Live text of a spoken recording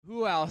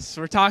who else?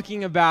 We're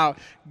talking about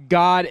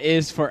God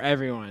is for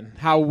everyone.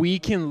 How we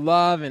can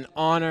love and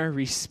honor,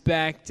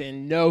 respect,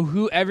 and know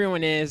who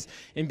everyone is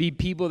and be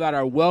people that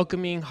are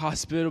welcoming,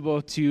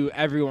 hospitable to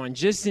everyone,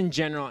 just in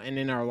general and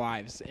in our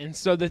lives. And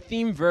so the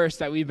theme verse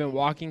that we've been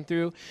walking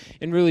through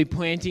and really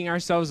planting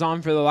ourselves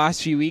on for the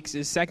last few weeks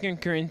is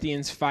 2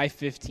 Corinthians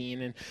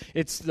 5:15. And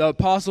it's the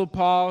Apostle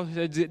Paul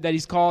that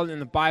he's called in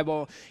the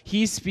Bible.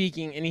 He's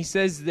speaking and he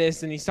says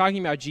this, and he's talking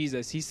about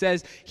Jesus. He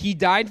says, "He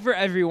died for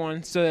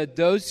everyone so that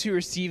those who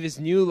receive his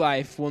new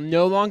life will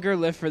no longer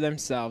live for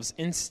themselves.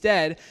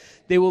 Instead,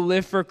 they will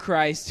live for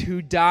Christ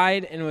who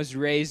died and was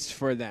raised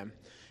for them."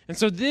 And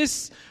so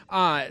this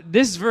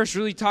verse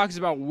really talks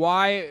about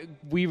why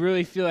we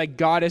really feel like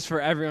God is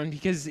for everyone,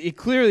 because it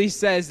clearly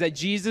says that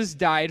Jesus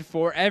died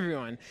for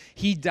everyone.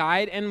 He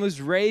died and was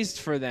raised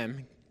for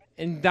them.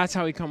 And that's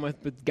how we come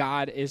with, but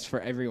God is for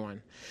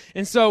everyone.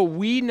 And so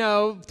we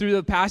know through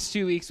the past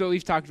 2 weeks what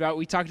we've talked about.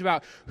 We talked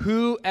about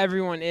who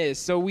everyone is.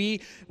 So we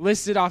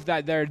listed off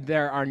that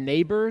there are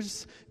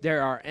neighbors,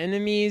 there are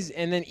enemies,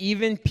 and then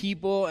even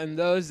people and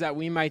those that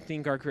we might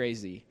think are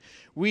crazy.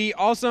 We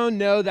also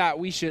know that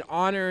we should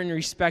honor and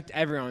respect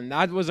everyone.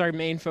 That was our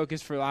main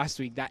focus for last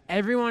week, that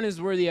everyone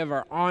is worthy of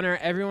our honor,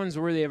 everyone's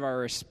worthy of our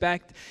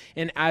respect,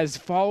 and as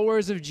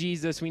followers of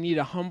Jesus, we need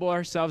to humble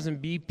ourselves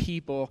and be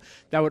people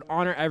that would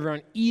honor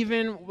everyone,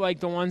 even like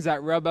the ones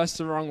that rub us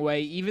the wrong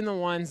way, even the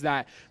ones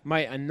that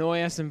might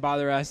annoy us and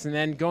bother us, and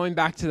then going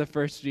back to the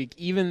first week,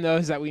 even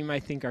those that we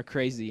might think are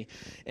crazy.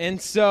 And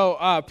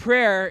so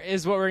prayer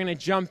is what we're going to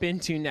jump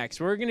into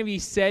next. We're going to be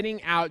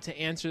setting out to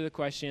answer the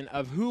question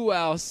of who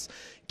else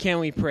can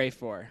we pray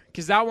for?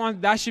 Because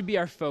that should be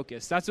our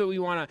focus. That's what we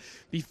want to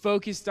be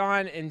focused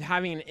on, and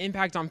having an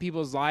impact on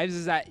people's lives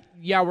is that,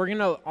 yeah, we're going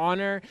to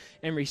honor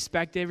and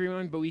respect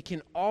everyone, but we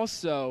can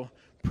also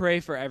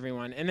pray for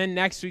everyone. And then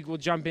next week, we'll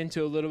jump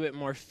into a little bit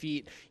more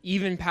feet,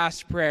 even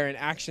past prayer and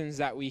actions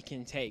that we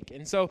can take.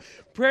 And so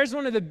prayer is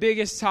one of the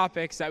biggest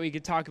topics that we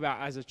could talk about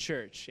as a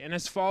church. And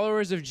as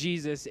followers of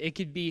Jesus, it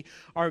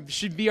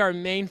should be our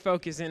main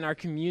focus in our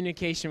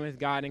communication with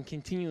God and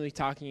continually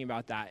talking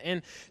about that.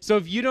 And so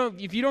if you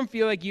don't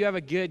feel like you have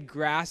a good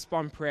grasp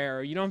on prayer,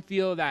 or you don't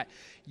feel that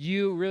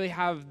you really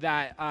have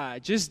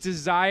that just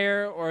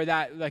desire or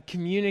that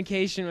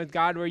communication with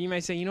God where you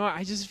might say, you know what,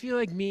 I just feel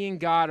like me and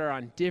God are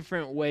on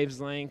different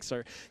wavelengths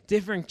or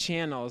different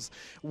channels.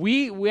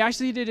 We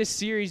actually did a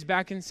series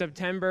back in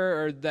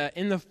September or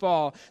in the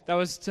fall that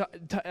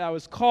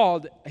was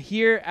called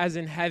Here as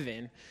in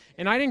Heaven.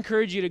 And I'd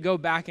encourage you to go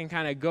back and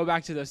kind of go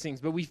back to those things.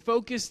 But we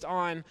focused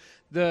on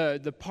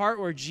the part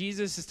where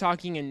Jesus is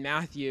talking in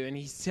Matthew, and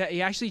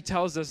he actually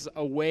tells us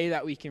a way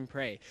that we can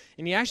pray.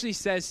 And he actually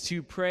says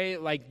to pray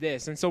like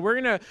this. And so we're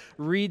going to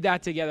read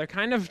that together,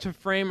 kind of to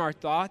frame our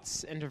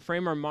thoughts and to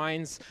frame our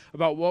minds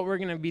about what we're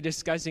going to be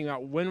discussing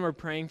about when we're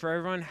praying for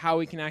everyone, how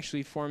we can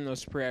actually form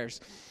those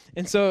prayers.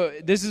 And so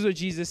this is what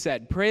Jesus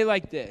said. Pray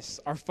like this: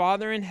 Our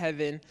Father in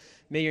heaven,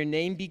 may your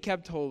name be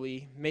kept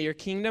holy. May your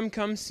kingdom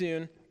come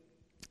soon.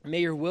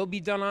 May your will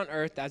be done on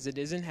earth as it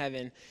is in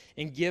heaven,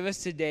 and give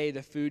us today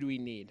the food we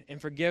need,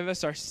 and forgive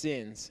us our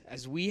sins,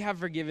 as we have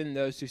forgiven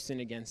those who sin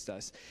against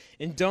us.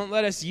 And don't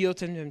let us yield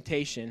to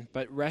temptation,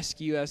 but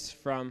rescue us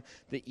from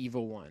the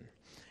evil one.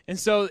 And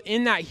so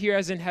in that Here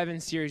as in Heaven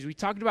series, we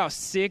talked about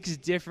 6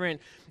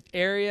 different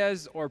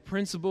areas or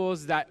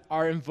principles that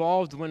are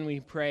involved when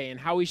we pray, and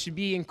how we should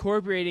be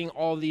incorporating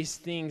all these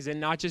things and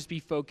not just be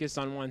focused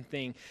on one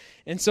thing.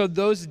 And so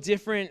those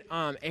different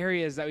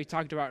areas that we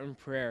talked about in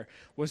prayer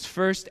was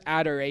first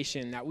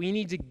adoration, that we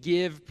need to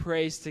give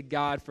praise to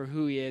God for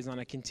who he is on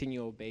a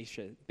continual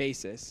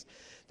basis.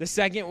 The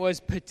second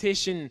was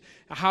petition.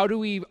 How do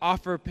we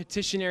offer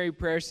petitionary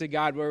prayers to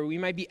God, where we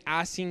might be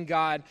asking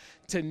God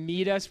to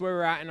meet us where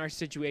we're at in our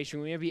situation?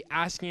 We might be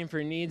asking him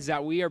for needs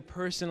that we are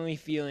personally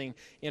feeling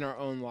in our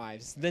own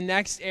lives. The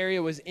next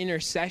area was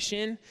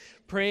intercession,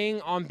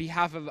 praying on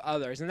behalf of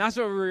others. And that's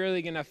what we're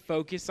really going to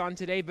focus on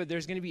today, but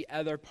there's going to be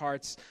other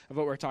parts of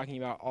what we're talking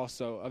about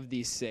also of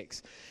these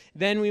 6.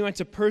 Then we went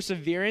to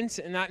perseverance,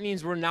 and that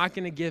means we're not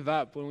going to give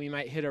up when we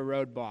might hit a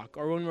roadblock,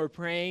 or when we're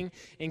praying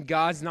and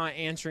God's not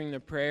answering the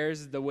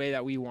prayers the way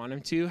that we want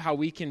him to, how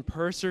we can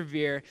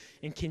persevere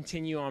and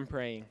continue on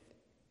praying.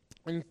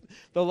 And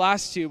the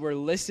last 2 were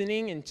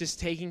listening and just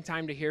taking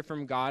time to hear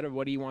from God of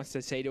what he wants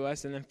to say to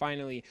us. And then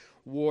finally,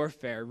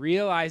 warfare,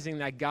 realizing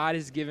that God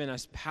has given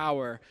us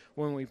power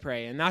when we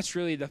pray. And that's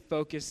really the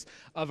focus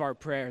of our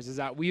prayers, is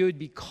that we would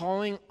be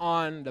calling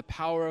on the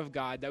power of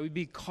God, that we'd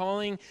be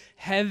calling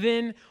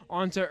heaven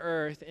onto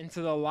earth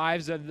into the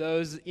lives of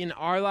those in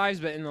our lives,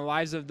 but in the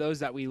lives of those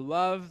that we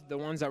love, the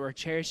ones that we're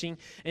cherishing,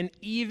 and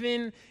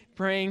even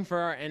praying for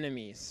our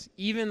enemies,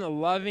 even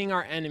loving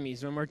our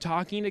enemies. When we're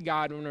talking to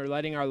God, when we're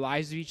letting our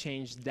lives be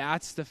changed,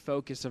 that's the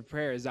focus of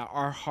prayer, is that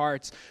our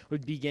hearts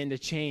would begin to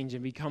change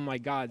and become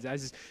like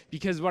God's.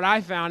 Because what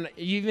I found,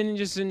 even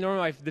just in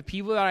normal life, the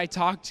people that I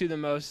talk to the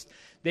most,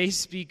 they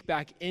speak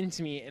back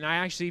into me, and I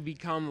actually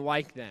become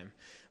like them.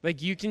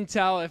 Like, you can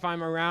tell if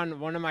I'm around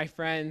one of my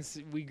friends,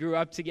 we grew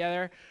up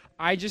together,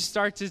 I just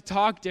start to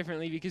talk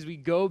differently because we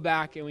go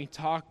back and we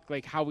talk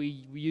like how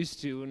we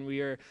used to when we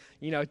were,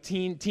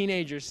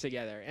 teenagers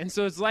together. And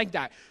so it's like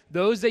that.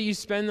 Those that you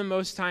spend the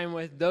most time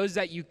with, those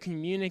that you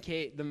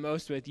communicate the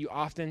most with, you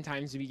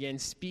oftentimes begin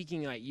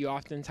speaking like, you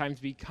oftentimes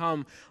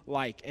become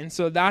like. And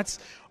so that's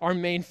our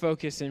main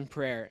focus in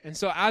prayer. And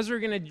so as we're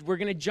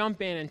gonna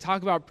jump in and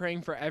talk about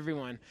praying for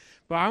everyone,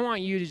 but I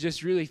want you to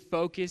just really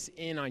focus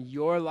in on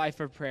your life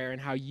of prayer and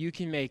how you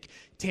can make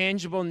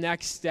tangible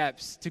next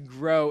steps to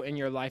grow in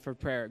your life of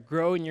prayer,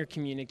 grow in your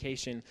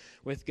communication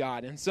with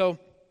God. And so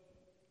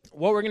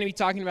what we're going to be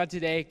talking about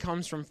today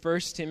comes from 1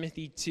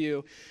 Timothy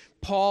 2.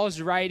 Paul's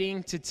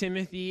writing to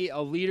Timothy, a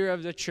leader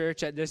of the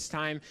church at this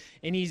time,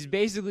 and he's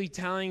basically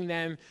telling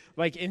them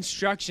like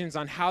instructions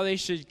on how they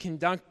should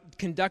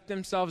conduct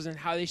themselves and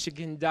how they should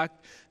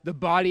conduct the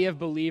body of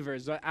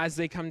believers as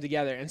they come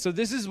together. And so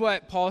this is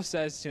what Paul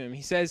says to him.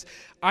 He says,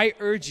 I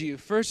urge you,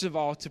 first of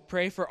all, to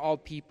pray for all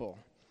people.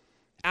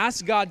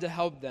 Ask God to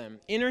help them,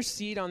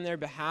 intercede on their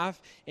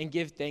behalf, and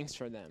give thanks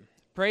for them.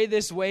 Pray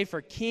this way for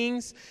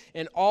kings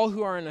and all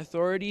who are in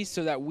authority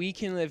so that we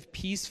can live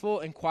peaceful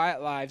and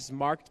quiet lives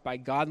marked by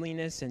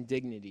godliness and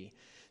dignity.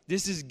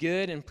 This is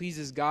good and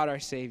pleases God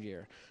our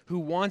Savior, who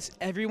wants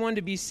everyone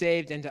to be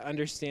saved and to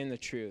understand the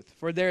truth.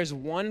 For there is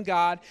one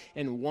God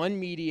and one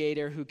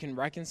mediator who can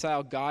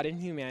reconcile God and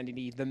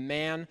humanity, the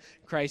man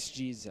Christ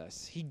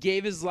Jesus. He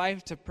gave his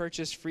life to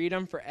purchase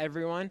freedom for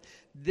everyone.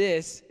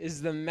 This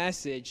is the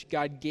message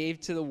God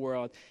gave to the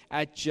world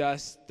at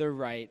just the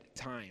right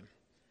time.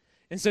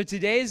 And so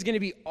today is going to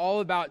be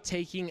all about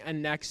taking a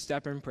next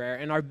step in prayer.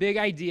 And our big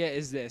idea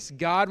is this: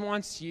 God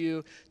wants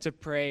you to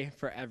pray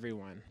for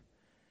everyone.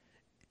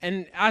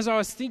 And as I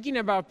was thinking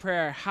about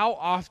prayer, how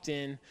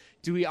often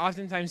do we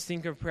oftentimes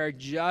think of prayer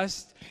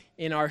just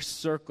in our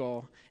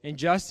circle and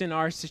just in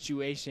our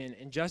situation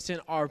and just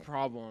in our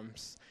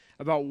problems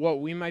about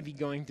what we might be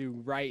going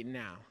through right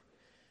now?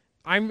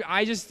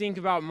 I just think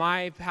about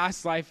my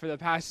past life for the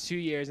past 2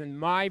 years, and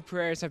my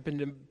prayers have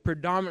been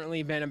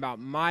predominantly been about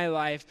my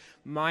life,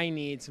 my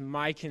needs,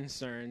 my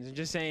concerns, and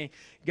just saying,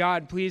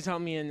 God, please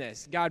help me in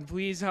this. God,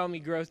 please help me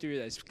grow through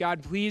this.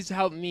 God, please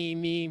help me,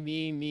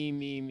 mine,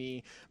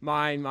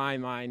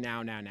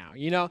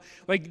 now.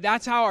 Like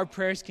that's how our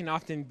prayers can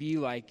often be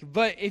like.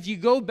 But if you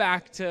go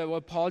back to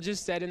what Paul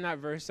just said in that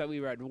verse that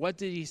we read, what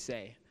did he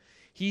say?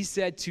 He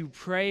said to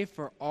pray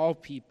for all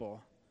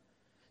people,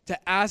 to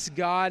ask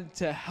God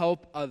to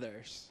help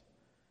others,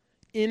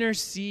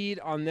 intercede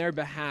on their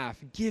behalf,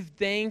 give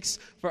thanks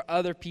for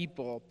other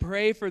people,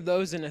 pray for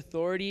those in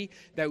authority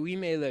that we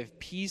may live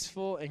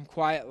peaceful and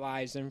quiet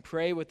lives, and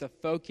pray with a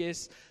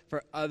focus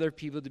for other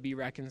people to be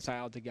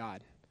reconciled to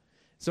God.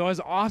 So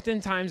as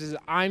oftentimes as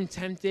I'm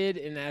tempted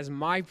and as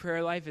my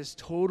prayer life is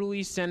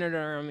totally centered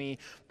around me,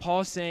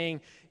 Paul's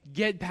saying,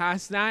 get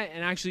past that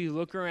and actually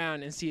look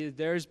around and see that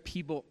there's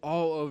people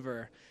all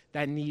over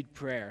that need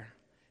prayer,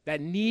 that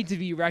need to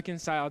be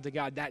reconciled to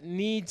God, that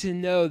need to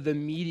know the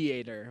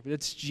mediator.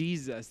 That's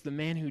Jesus, the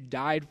man who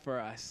died for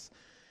us.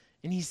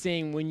 And he's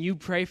saying when you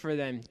pray for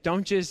them,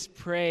 don't just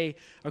pray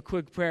a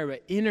quick prayer,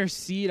 but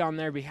intercede on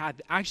their behalf.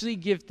 Actually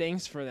give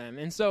thanks for them.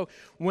 And so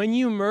when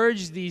you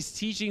merge these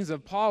teachings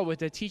of Paul with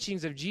the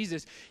teachings of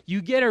Jesus,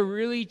 you get a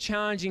really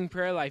challenging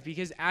prayer life,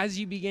 because as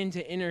you begin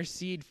to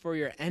intercede for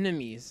your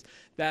enemies,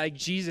 that like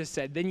Jesus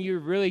said, then you're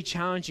really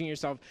challenging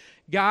yourself.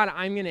 God,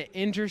 I'm going to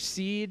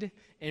intercede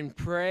and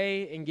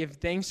pray and give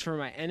thanks for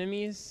my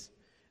enemies.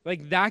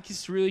 Like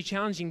that's really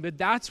challenging, but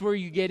that's where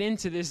you get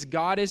into this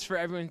God is for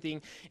everyone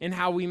thing, and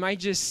how we might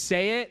just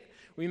say it.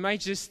 We might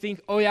just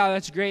think, oh yeah,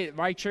 that's great.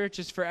 My church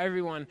is for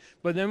everyone.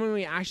 But then when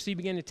we actually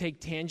begin to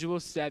take tangible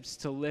steps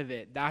to live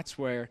it, that's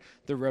where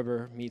the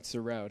rubber meets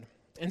the road.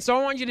 And so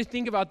I want you to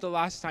think about the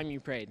last time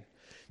you prayed.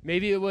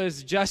 Maybe it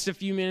was just a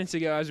few minutes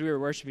ago as we were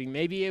worshiping.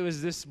 Maybe it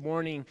was this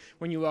morning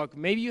when you woke.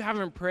 Maybe you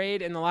haven't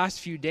prayed in the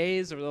last few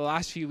days or the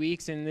last few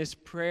weeks, and this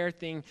prayer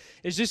thing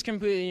is just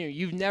completely new.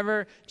 You've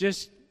never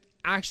just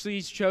actually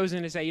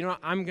chosen to say, you know what,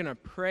 I'm going to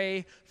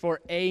pray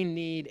for a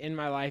need in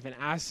my life and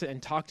ask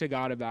and talk to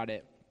God about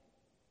it.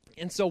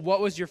 And so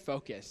what was your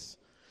focus?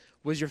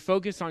 Was your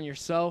focus on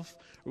yourself,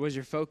 or was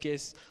your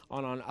focus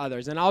on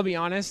others? And I'll be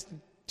honest,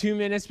 2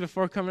 minutes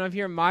before coming up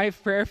here, my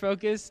prayer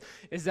focus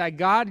is that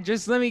God,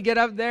 just let me get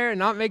up there and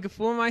not make a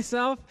fool of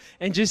myself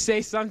and just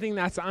say something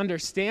that's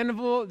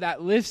understandable,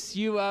 that lifts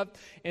you up,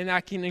 and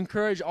that can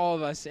encourage all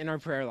of us in our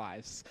prayer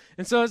lives.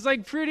 And so it's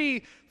like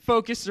pretty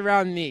focused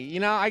around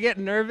me. I get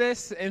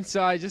nervous, and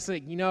so I just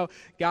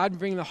God,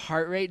 bring the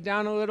heart rate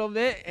down a little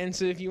bit. And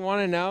so if you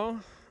want to know,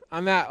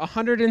 I'm at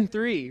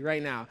 103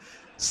 right now.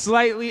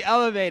 Slightly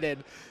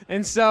elevated.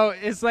 And so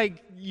it's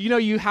like,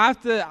 you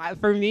have to,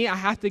 for me, I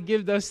have to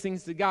give those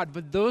things to God,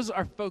 but those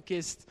are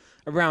focused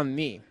around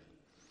me.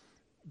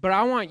 But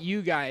I want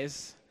you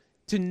guys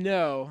to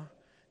know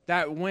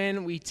that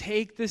when we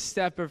take the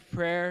step of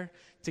prayer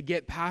to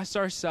get past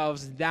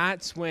ourselves,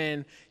 that's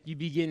when you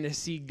begin to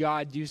see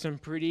God do some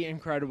pretty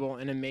incredible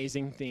and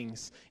amazing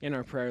things in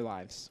our prayer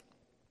lives.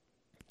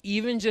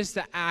 Even just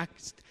to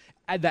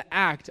the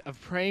act of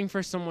praying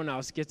for someone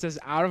else gets us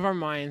out of our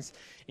minds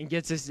and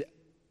gets us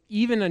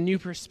even a new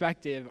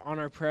perspective on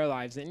our prayer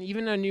lives and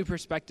even a new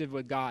perspective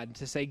with God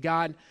to say,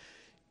 God,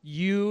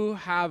 you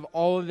have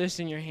all of this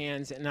in your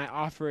hands and I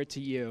offer it to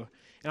you.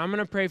 And I'm going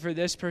to pray for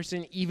this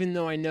person even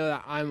though I know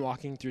that I'm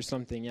walking through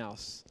something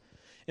else.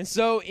 And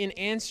so in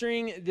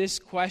answering this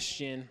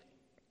question,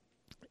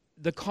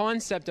 the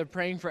concept of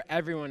praying for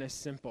everyone is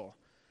simple,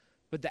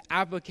 but the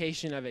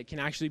application of it can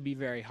actually be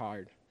very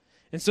hard.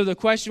 And so the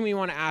question we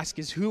want to ask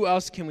is, who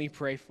else can we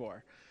pray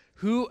for?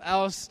 Who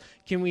else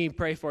can we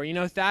pray for? You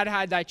know, Thad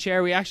had that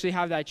chair. We actually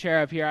have that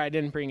chair up here. I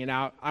didn't bring it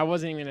out. I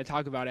wasn't even going to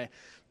talk about it.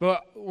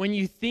 But when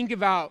you think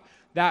about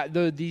that,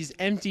 these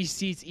empty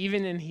seats,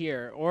 even in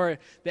here, or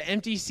the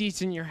empty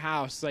seats in your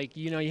house, like,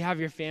 you know, you have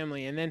your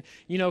family. And then,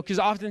 you know, because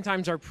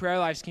oftentimes our prayer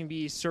lives can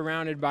be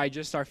surrounded by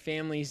just our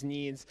family's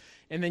needs.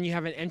 And then you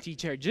have an empty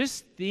chair.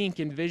 Just think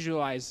and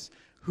visualize,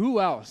 who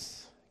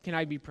else can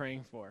I be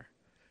praying for?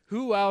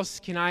 Who else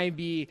can I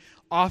be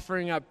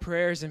offering up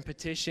prayers and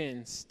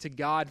petitions to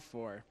God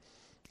for?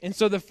 And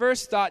so the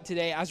first thought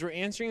today, as we're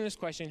answering this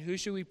question, who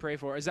should we pray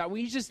for, is that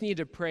we just need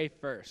to pray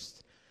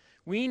first.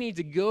 We need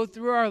to go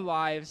through our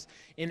lives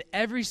in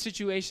every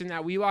situation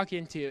that we walk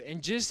into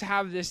and just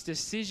have this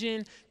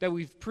decision that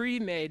we've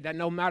pre-made that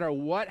no matter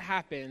what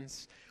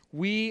happens,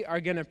 we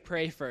are going to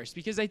pray first.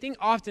 Because I think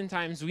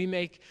oftentimes we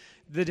make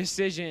the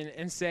decision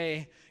and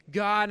say,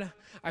 God,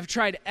 I've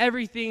tried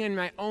everything in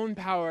my own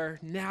power.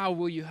 Now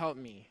will you help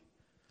me?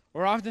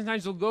 Or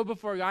oftentimes we'll go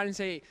before God and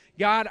say,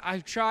 God,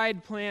 I've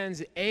tried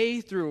plans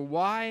A through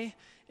Y,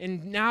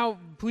 and now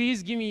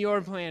please give me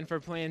your plan for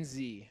plan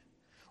Z.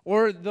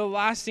 Or the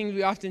last thing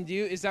we often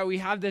do is that we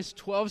have this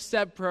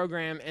 12-step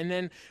program, and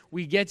then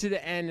we get to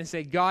the end and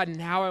say, God,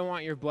 now I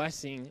want your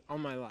blessing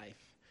on my life.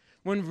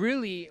 When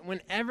really,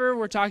 whenever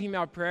we're talking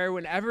about prayer,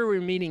 whenever we're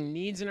meeting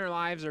needs in our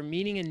lives or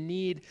meeting a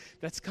need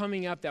that's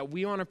coming up that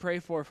we want to pray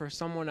for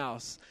someone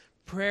else,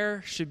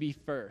 prayer should be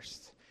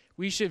first.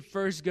 We should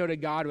first go to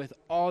God with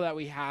all that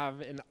we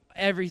have and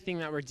everything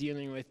that we're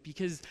dealing with,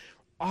 because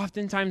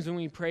oftentimes when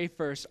we pray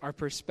first, our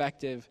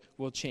perspective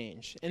will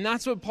change. And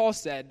that's what Paul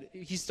said.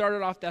 He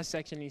started off that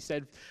section. He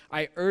said,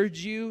 I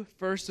urge you,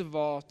 first of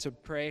all, to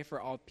pray for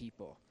all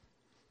people.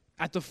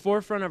 At the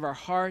forefront of our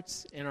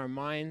hearts and our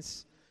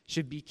minds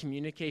should be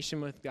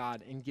communication with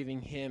God and giving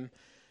him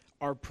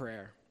our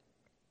prayer.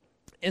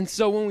 And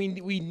so when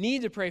we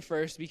need to pray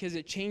first, because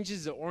it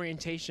changes the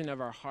orientation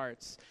of our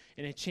hearts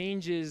and it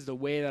changes the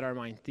way that our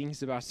mind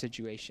thinks about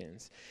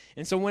situations.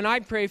 And so when I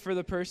pray for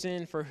the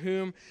person for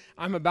whom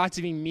I'm about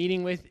to be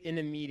meeting with in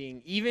a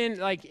meeting, even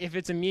like if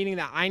it's a meeting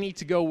that I need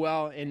to go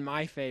well in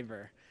my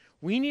favor,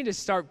 we need to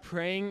start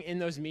praying in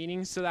those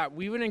meetings so that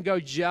we wouldn't go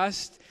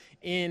just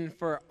in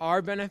for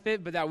our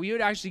benefit, but that we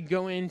would actually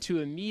go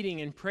into a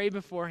meeting and pray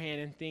beforehand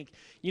and think,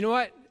 you know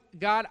what,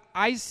 God,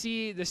 I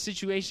see the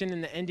situation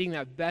and the ending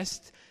that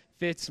best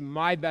fits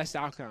my best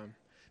outcome.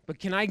 But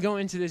can I go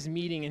into this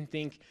meeting and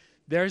think,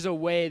 there's a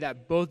way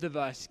that both of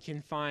us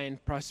can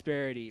find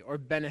prosperity or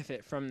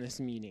benefit from this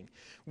meeting?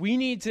 We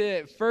need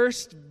to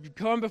first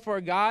come before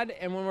God,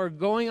 and when we're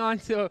going on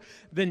to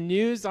the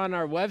news on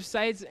our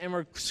websites and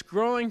we're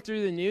scrolling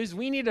through the news,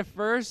 we need to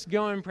first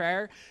go in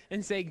prayer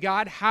and say,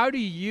 God, how do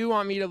you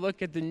want me to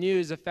look at the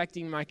news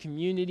affecting my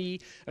community,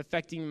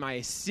 affecting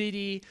my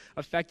city,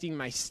 affecting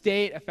my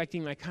state,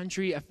 affecting my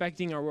country,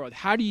 affecting our world?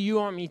 How do you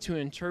want me to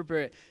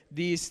interpret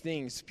these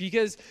things?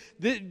 Because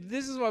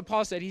this is what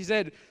Paul said. He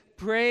said,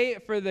 pray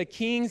for the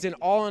kings and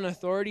all in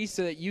authority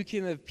so that you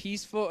can live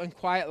peaceful and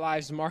quiet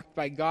lives marked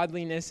by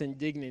godliness and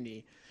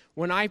dignity.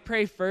 When I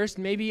pray first,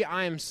 maybe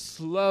I am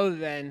slow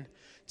then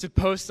to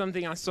post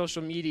something on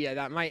social media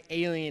that might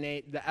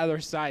alienate the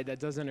other side that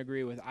doesn't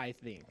agree with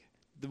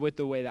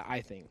the way that I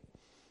think.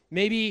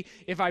 Maybe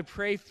if I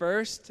pray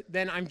first,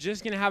 then I'm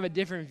just going to have a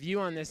different view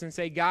on this and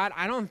say, God,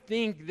 I don't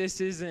think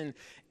this is an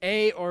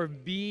A or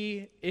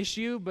B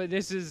issue, but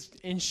this is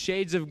in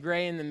shades of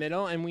gray in the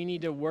middle, and we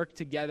need to work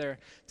together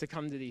to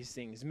come to these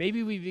things.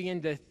 Maybe we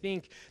begin to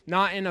think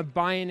not in a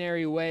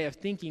binary way of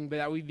thinking, but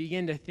that we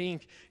begin to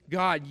think,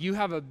 God, you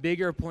have a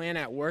bigger plan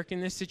at work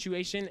in this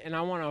situation, and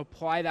I want to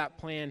apply that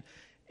plan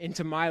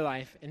into my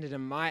life and into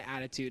my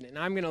attitude. And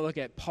I'm going to look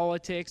at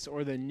politics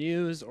or the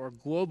news or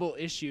global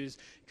issues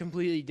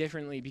completely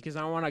differently because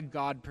I want a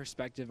God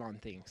perspective on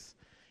things.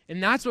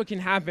 And that's what can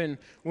happen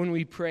when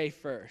we pray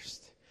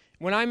first.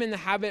 When I'm in the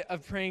habit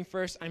of praying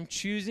first, I'm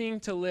choosing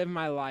to live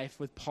my life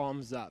with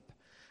palms up.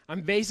 I'm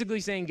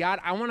basically saying,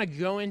 God, I want to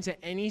go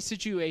into any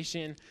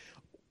situation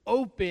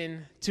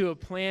open to a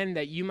plan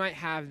that you might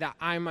have that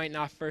I might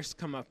not first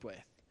come up with.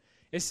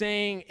 It's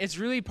saying, it's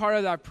really part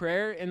of that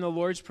prayer. In the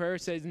Lord's Prayer,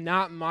 it says,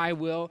 not my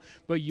will,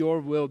 but your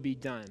will be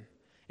done.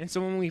 And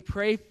so when we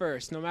pray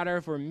first, no matter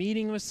if we're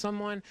meeting with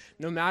someone,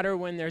 no matter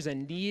when there's a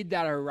need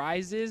that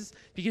arises,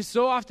 because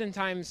so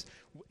oftentimes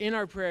in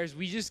our prayers,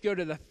 we just go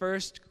to the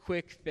first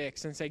quick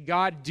fix and say,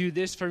 God, do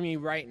this for me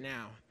right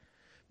now.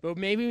 But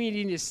maybe we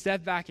need to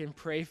step back and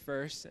pray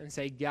first and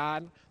say,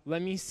 God,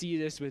 let me see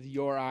this with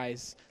your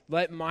eyes.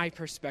 Let my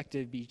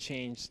perspective be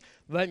changed.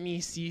 Let me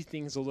see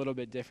things a little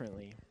bit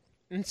differently.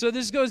 And so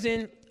this goes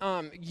in,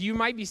 you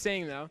might be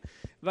saying, though,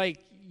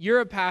 like,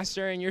 you're a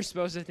pastor and you're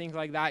supposed to think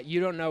like that.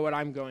 You don't know what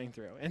I'm going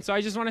through. And so I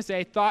just want to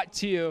say, thought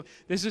two,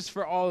 this is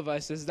for all of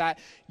us, is that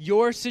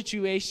your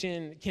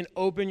situation can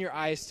open your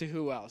eyes to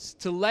who else.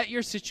 To let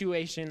your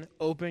situation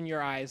open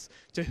your eyes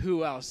to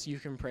who else you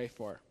can pray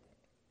for.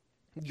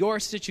 Your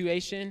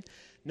situation,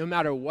 no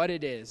matter what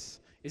it is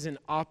an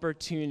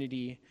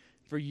opportunity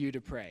for you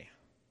to pray.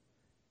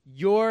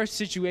 Your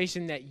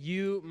situation that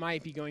you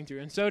might be going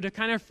through. And so to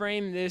kind of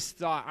frame this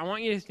thought, I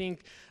want you to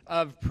think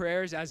of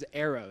prayers as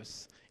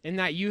arrows. In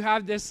that you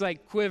have this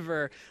like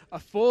quiver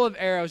full of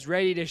arrows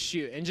ready to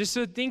shoot. And just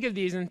so think of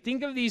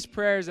these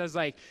prayers as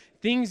like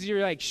things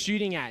you're like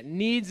shooting at,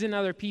 needs in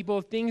other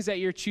people, things that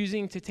you're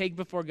choosing to take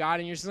before God.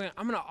 And you're just like,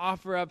 I'm going to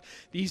offer up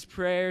these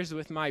prayers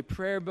with my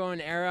prayer bow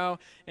and arrow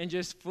and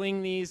just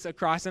fling these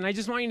across. And I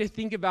just want you to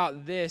think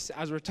about this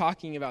as we're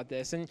talking about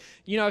this. And,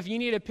 you know, if you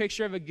need a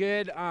picture of a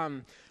good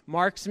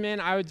marksman,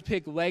 I would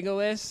pick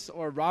Legolas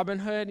or Robin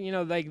Hood. You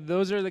know, like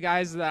those are the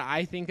guys that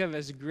I think of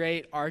as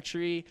great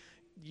archery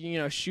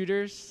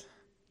shooters.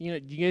 You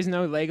guys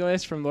know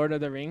Legolas from Lord of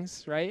the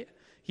Rings, right?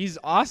 He's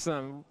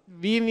awesome.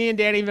 Me and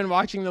Danny have been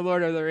watching the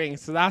Lord of the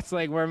Rings, so that's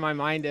like where my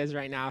mind is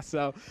right now.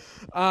 So,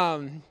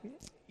 Legolas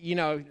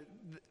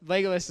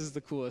is the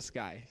coolest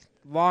guy.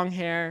 Long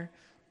hair,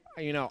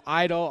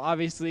 idol,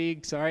 obviously.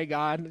 Sorry,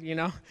 God,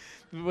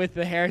 with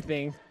the hair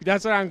thing.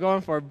 That's what I'm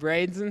going for,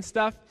 braids and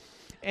stuff.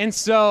 And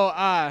so,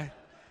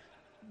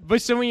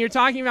 so when you're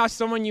talking about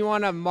someone you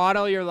want to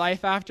model your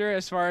life after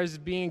as far as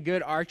being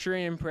good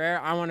archery and prayer,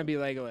 I want to be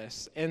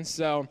Legolas. And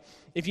so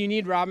if you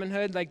need Robin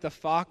Hood, like the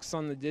fox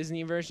on the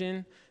Disney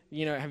version,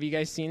 have you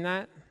guys seen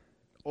that?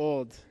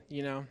 Old,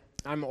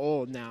 I'm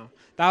old now.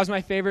 That was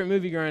my favorite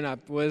movie growing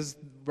up was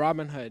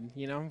Robin Hood,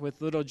 with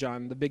Little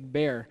John, the big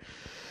bear.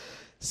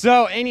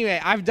 So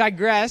anyway, I've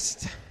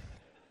digressed.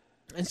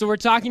 And so we're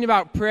talking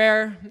about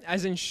prayer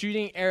as in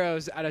shooting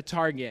arrows at a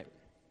target.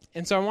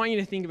 And so I want you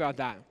to think about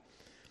that.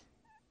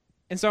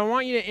 And so I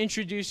want you to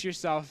introduce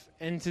yourself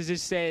and to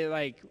just say,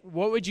 like,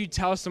 what would you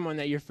tell someone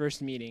that you're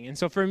first meeting? And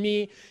so for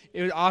me,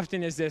 it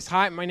often is this: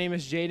 hi, my name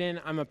is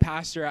Jaden. I'm a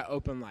pastor at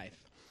Open Life.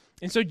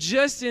 And so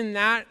just in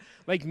that,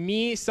 like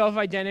me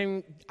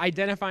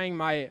self-identifying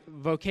my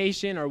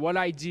vocation or what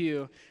I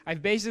do,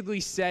 I've basically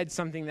said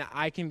something that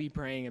I can be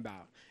praying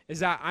about,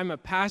 is that I'm a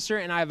pastor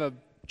and I have a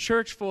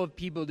church full of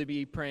people to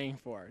be praying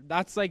for.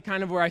 That's like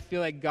kind of where I feel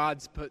like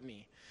God's put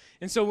me.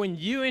 And so when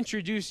you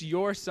introduce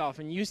yourself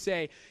and you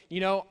say,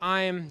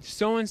 I'm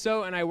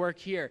so-and-so and I work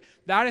here,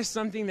 that is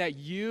something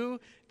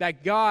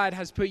that God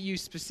has put you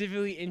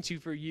specifically into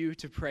for you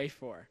to pray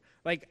for.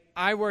 Like,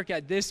 I work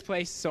at this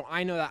place, so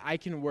I know that I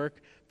can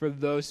work for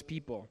those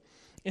people.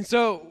 And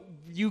so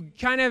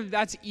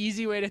that's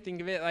easy way to think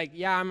of it. Like,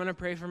 yeah, I'm going to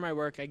pray for my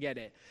work. I get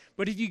it.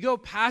 But if you go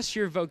past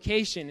your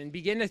vocation and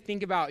begin to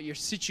think about your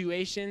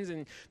situations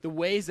and the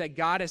ways that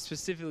God has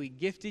specifically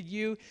gifted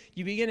you,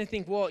 you begin to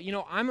think, well,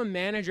 I'm a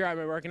manager at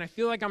my work, and I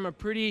feel like I'm a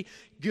pretty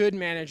good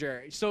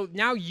manager. So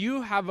now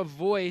you have a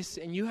voice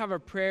and you have a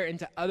prayer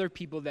into other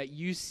people that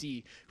you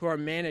see who are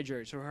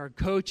managers, who are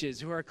coaches,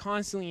 who are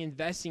constantly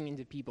investing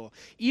into people.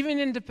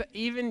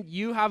 Even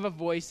you have a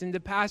voice into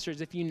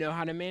pastors if you know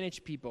how to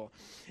manage people.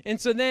 And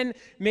so then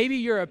maybe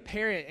you're a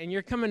parent and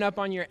you're coming up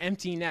on your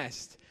empty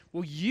nest.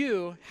 Well,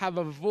 you have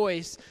a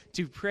voice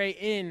to pray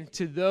in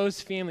to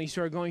those families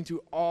who are going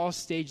through all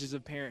stages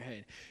of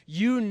parenthood.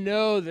 You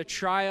know the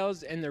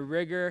trials and the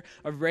rigor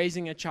of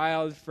raising a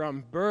child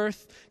from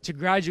birth to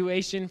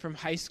graduation from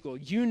high school.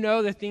 You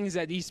know the things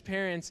that these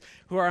parents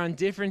who are on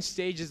different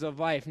stages of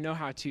life know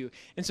how to.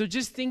 And so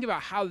just think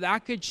about how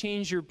that could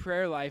change your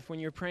prayer life when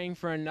you're praying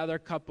for another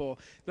couple,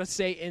 let's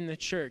say in the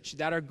church,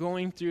 that are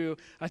going through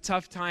a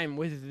tough time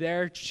with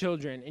their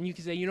children. And you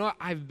can say, you know what,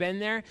 I've been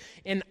there,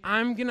 and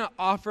I'm going to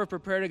offer up a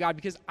prayer to God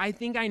because I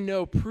think I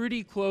know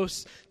pretty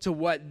close to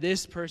what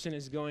this person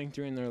is going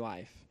through in their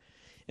life.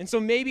 And so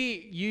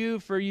maybe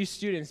for you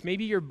students,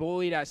 maybe you're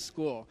bullied at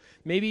school.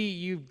 Maybe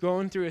you've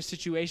gone through a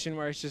situation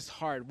where it's just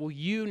hard. Well,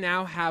 you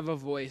now have a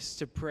voice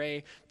to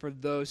pray for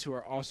those who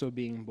are also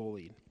being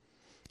bullied.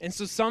 And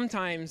so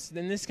sometimes,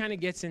 then this kind of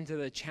gets into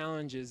the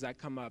challenges that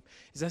come up,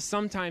 is that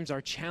sometimes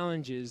our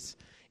challenges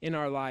in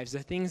our lives, the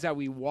things that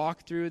we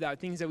walk through, the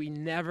things that we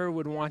never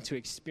would want to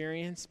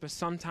experience, but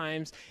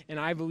sometimes, and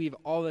I believe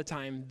all the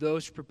time,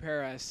 those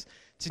prepare us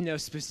to know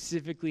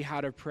specifically how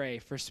to pray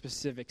for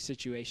specific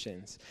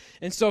situations.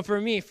 And so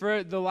for me,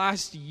 for the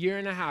last year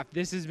and a half,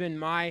 this has been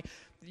my,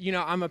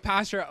 I'm a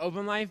pastor at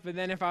Open Life, but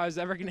then if I was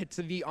ever going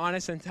to be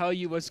honest and tell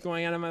you what's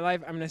going on in my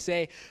life, I'm going to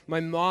say my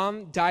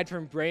mom died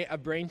from a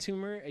brain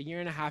tumor a year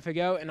and a half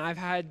ago, and I've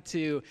had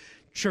to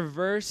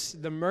traverse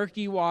the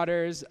murky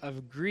waters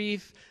of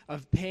grief,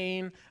 of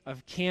pain,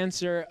 of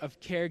cancer, of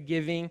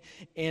caregiving,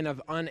 and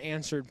of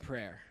unanswered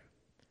prayer.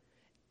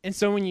 And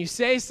so when you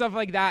say stuff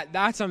like that,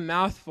 that's a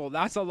mouthful.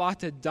 That's a lot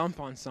to dump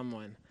on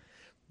someone.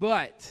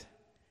 But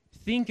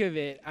think of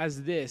it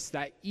as this,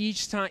 that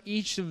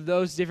each of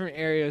those different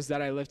areas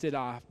that I lifted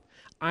off,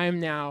 I am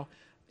now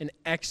an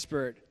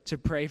expert to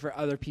pray for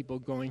other people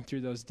going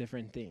through those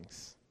different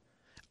things.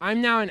 I'm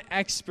now an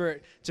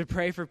expert to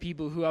pray for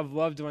people who have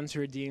loved ones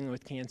who are dealing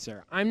with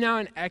cancer. I'm now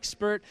an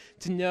expert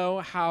to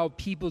know how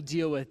people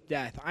deal with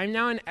death. I'm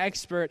now an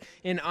expert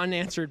in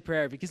unanswered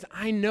prayer because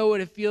I know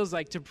what it feels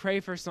like to pray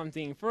for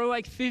something for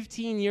like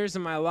 15 years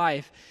of my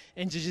life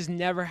and to just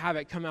never have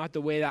it come out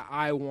the way that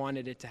I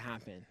wanted it to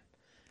happen.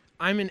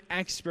 I'm an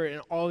expert in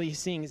all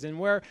these things, and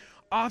where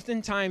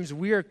oftentimes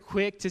we are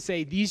quick to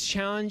say these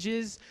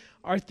challenges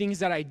are things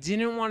that I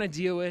didn't want to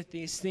deal with,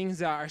 these things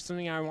that are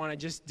something I want to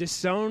just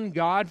disown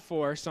God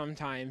for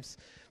sometimes.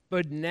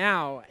 But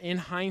now, in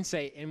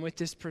hindsight, and with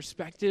this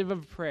perspective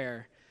of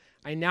prayer,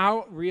 I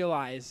now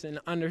realize and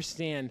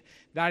understand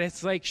that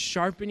it's like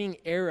sharpening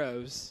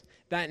arrows,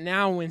 that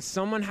now when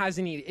someone has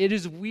a need, it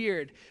is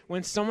weird.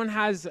 When someone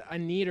has a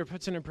need or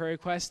puts in a prayer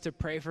request to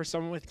pray for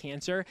someone with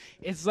cancer,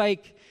 it's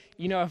like,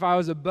 if I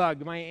was a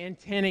bug, my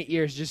antenna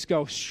ears just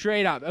go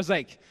straight up. I was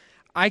like,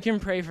 I can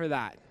pray for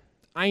that.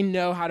 I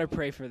know how to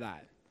pray for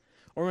that.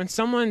 Or when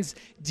someone's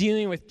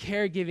dealing with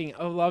caregiving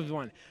a loved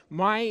one,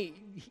 my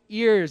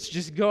ears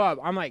just go up.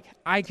 I'm like,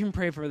 I can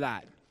pray for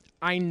that.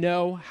 I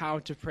know how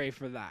to pray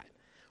for that.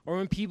 Or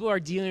when people are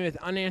dealing with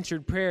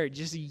unanswered prayer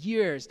just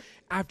years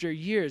after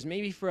years,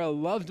 maybe for a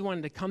loved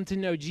one to come to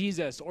know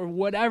Jesus or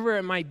whatever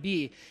it might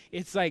be,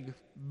 it's like,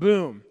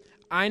 boom,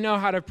 I know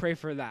how to pray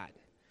for that.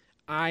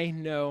 I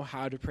know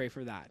how to pray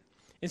for that.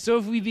 And so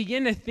if we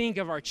begin to think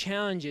of our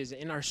challenges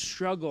and our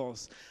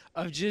struggles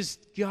of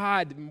just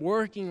God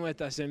working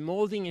with us and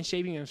molding and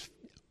shaping us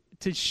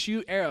to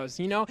shoot arrows.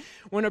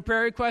 When a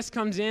prayer request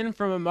comes in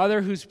from a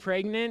mother who's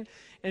pregnant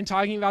and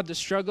talking about the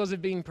struggles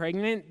of being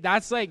pregnant,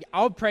 that's like,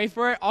 I'll pray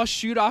for it, I'll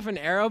shoot off an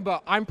arrow,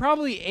 but I'm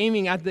probably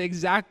aiming at the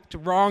exact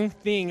wrong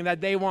thing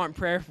that they want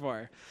prayer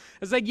for.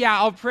 It's like, yeah,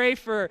 I'll pray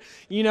for,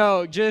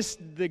 just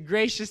the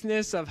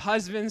graciousness of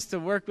husbands to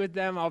work with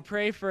them. I'll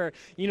pray for,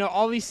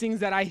 all these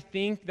things that I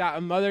think that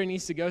a mother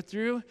needs to go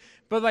through.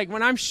 But like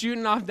when I'm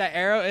shooting off that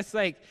arrow, it's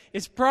like,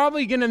 it's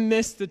probably going to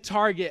miss the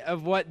target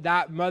of what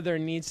that mother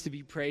needs to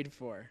be prayed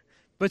for.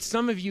 But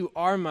some of you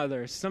are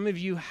mothers. Some of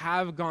you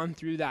have gone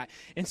through that.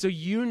 And so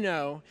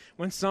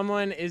when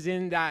someone is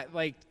in that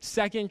like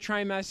second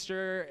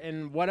trimester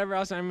and whatever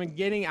else, I'm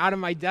getting out of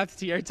my depth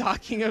here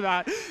talking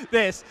about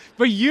this.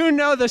 But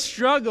the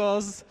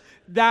struggles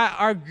that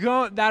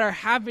are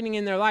happening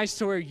in their lives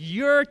to where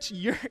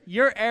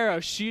your arrow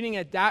shooting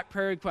at that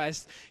prayer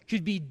request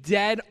could be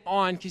dead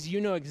on because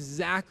you know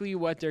exactly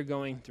what they're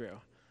going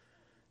through.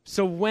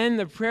 So when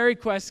the prayer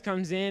request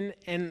comes in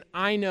and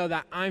I know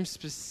that I'm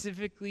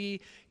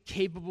specifically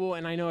capable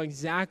and I know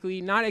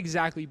not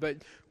exactly, but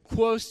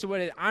close to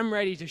what I'm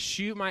ready to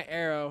shoot my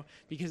arrow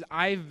because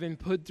I've been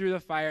put through the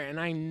fire and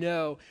I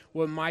know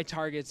what my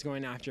target's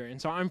going after.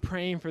 And so I'm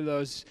praying for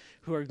those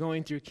who are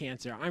going through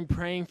cancer. I'm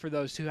praying for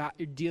those who are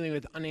dealing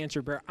with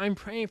unanswered prayer. I'm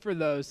praying for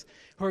those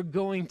who are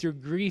going through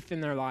grief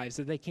in their lives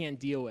that they can't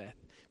deal with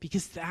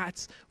because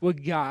that's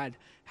what God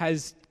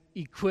has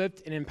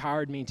equipped and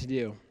empowered me to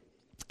do.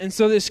 And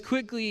so this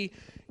quickly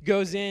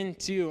goes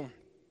into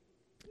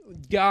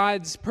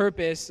God's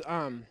purpose.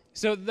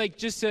 So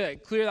just to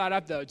clear that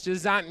up, though,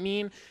 does that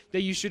mean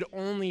that you should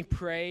only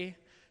pray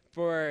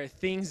for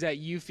things that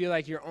you feel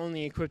like you're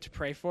only equipped to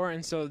pray for?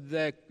 And so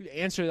the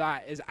answer to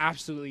that is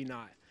absolutely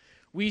not.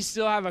 We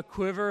still have a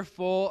quiver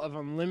full of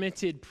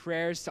unlimited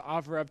prayers to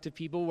offer up to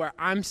people where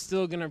I'm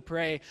still going to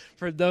pray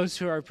for those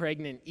who are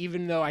pregnant,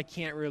 even though I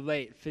can't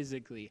relate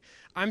physically.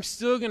 I'm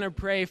still going to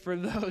pray for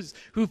those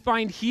who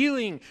find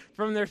healing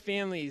from their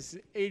families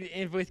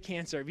with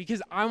cancer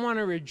because I want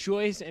to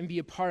rejoice and be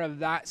a part of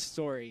that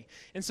story.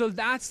 And so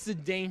that's the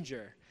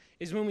danger,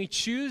 is when we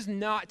choose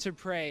not to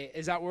pray,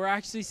 is that we're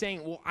actually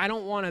saying, well, I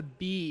don't want to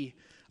be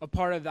a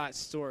part of that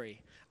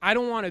story. I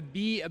don't want to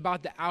be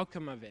about the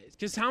outcome of it.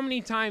 Because how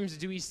many times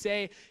do we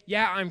say,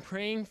 yeah, I'm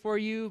praying for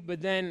you,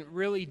 but then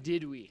really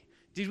did we?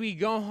 Did we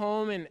go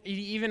home and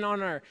even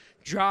on our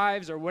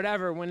drives or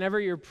whatever, whenever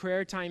your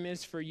prayer time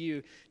is for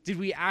you, did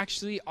we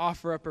actually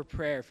offer up a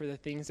prayer for the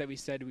things that we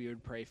said we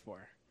would pray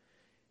for?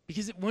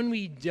 Because when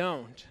we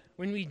don't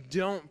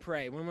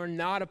pray, when we're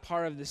not a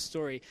part of this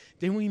story,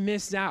 then we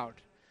miss out.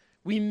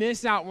 We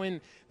miss out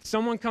when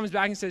someone comes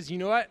back and says, you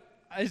know what?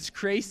 It's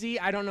crazy.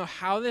 I don't know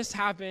how this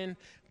happened,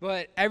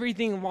 but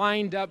everything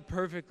lined up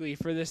perfectly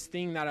for this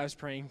thing that I was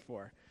praying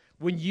for.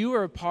 When you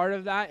are a part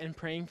of that and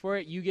praying for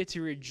it, you get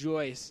to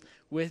rejoice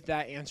with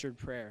that answered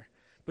prayer.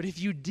 But if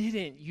you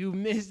didn't, you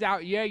missed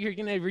out. Yeah, you're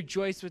going to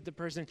rejoice with the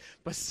person,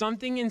 but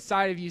something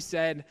inside of you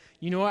said,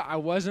 you know what, I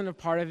wasn't a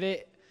part of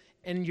it,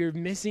 and you're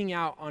missing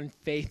out on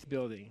faith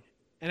building.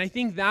 And I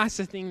think that's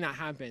the thing that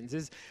happens,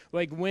 is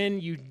like when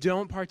you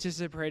don't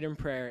participate in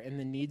prayer and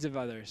the needs of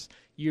others,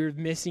 you're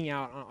missing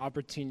out on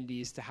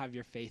opportunities to have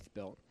your faith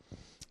built.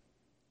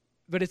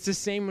 But it's the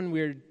same when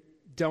we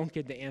don't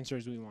get the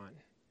answers we want.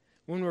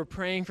 when we're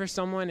praying for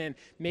someone, and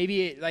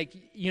maybe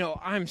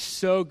I'm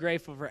so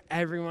grateful for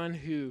everyone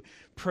who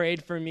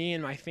prayed for me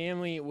and my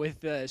family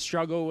with the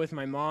struggle with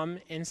my mom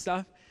and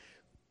stuff.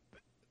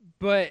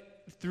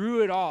 But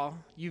through it all,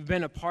 you've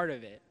been a part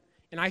of it.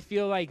 And I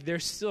feel like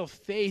there's still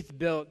faith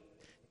built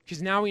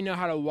because now we know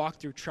how to walk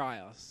through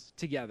trials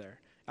together.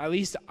 At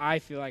least I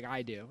feel like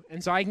I do.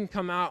 And so I can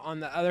come out on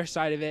the other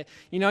side of it.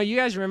 You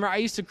guys remember I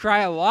used to cry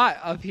a lot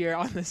up here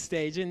on the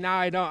stage, and now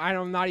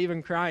I'm not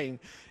even crying.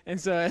 And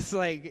so it's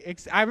like,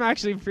 I'm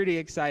actually pretty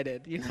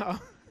excited,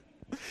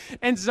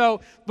 And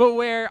so, but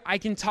where I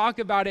can talk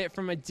about it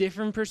from a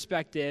different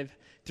perspective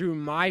through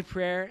my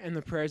prayer and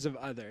the prayers of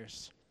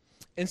others.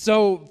 And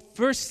so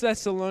 1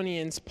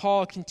 Thessalonians,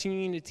 Paul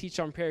continuing to teach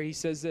on prayer, he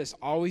says this: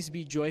 always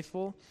be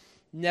joyful,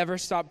 never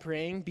stop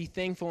praying, be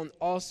thankful in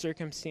all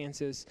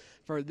circumstances,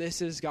 for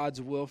this is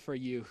God's will for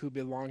you who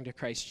belong to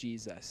Christ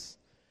Jesus.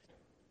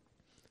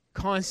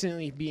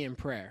 Constantly be in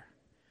prayer.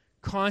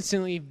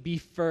 Constantly be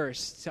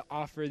first to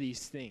offer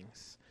these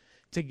things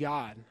to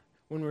God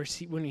when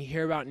we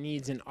hear about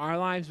needs in our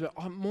lives,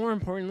 but more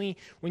importantly,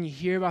 when you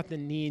hear about the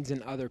needs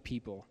in other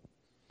people.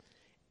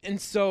 And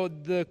so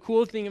the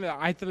cool thing about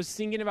it, I was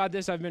thinking about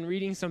this. I've been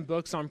reading some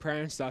books on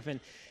prayer and stuff, and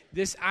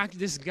this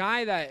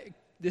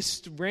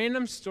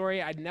random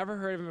story I'd never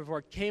heard of him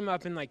before came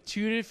up in like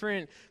 2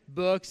 different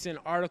books and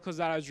articles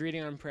that I was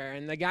reading on prayer.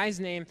 And the guy's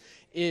name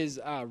is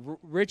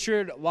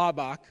Richard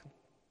Laubach.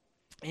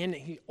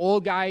 And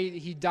old guy,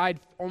 he died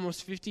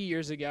almost 50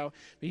 years ago,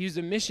 but he was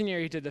a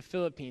missionary to the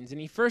Philippines, and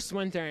he first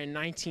went there in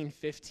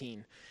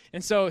 1915.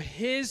 And so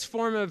his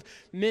form of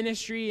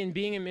ministry and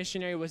being a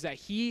missionary was that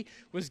he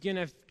was going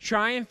to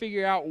try and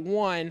figure out,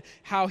 one,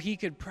 how he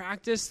could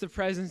practice the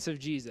presence of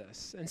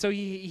Jesus. And so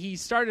he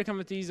started to come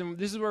with these, and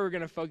this is where we're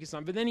going to focus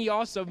on. But then he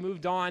also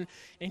moved on,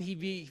 and he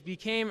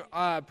became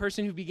a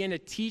person who began to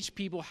teach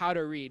people how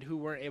to read, who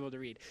weren't able to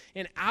read.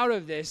 And out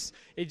of this,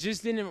 it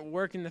just didn't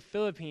work in the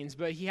Philippines,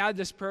 but he had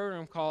this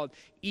program called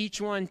Each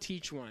One,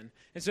 Teach One.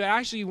 And so it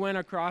actually went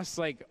across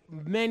like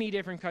many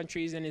different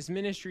countries, and his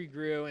ministry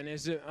grew, and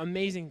it's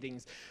amazing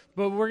things.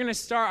 But we're going to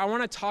start, I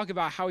want to talk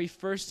about how he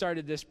first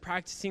started this,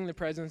 practicing the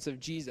presence of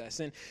Jesus.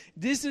 And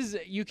this is,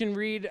 you can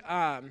read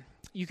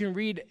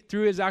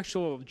through his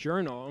actual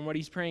journal and what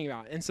he's praying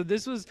about. And so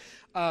this was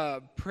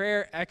a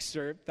prayer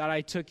excerpt that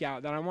I took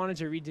out that I wanted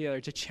to read together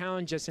to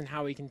challenge us in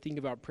how we can think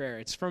about prayer.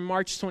 It's from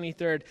March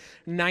 23rd,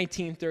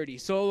 1930.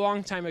 So a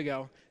long time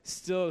ago.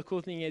 Still, the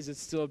cool thing is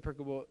it's still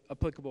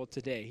applicable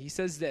today. He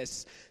says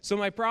this: so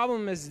my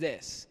problem is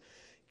this: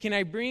 can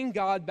I bring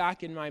God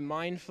back in my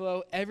mind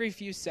flow every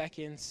few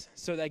seconds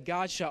so that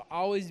God shall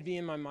always be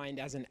in my mind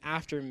as an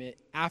after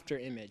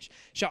image,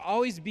 shall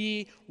always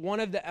be one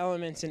of the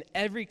elements in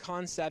every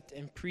concept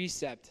and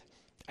precept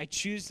I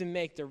choose to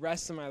make the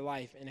rest of my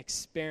life an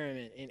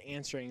experiment in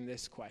answering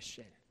this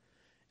question?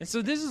 And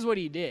so this is what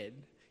he did.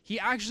 He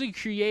actually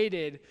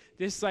created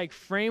this like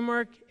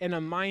framework and a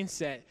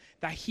mindset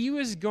that he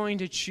was going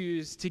to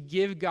choose to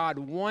give God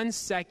 1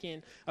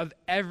 second of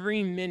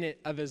every minute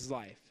of his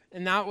life.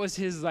 And that was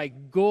his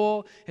like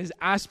goal, his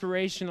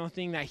aspirational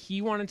thing that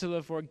he wanted to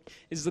live for,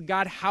 is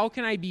God, how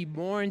can I be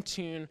more in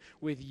tune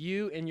with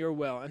you and your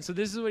will? And so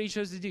this is what he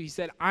chose to do. He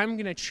said, I'm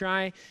going to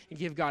try and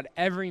give God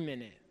every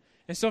minute.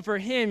 And so for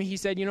him, he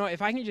said,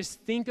 if I can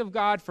just think of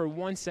God for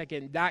 1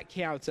 second, that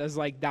counts as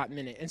like that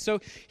minute. And so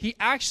he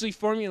actually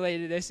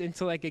formulated this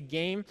into like a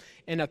game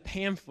and a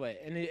pamphlet.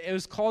 And it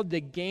was called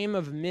the Game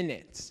of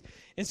Minutes.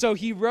 And so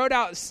he wrote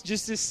out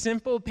just this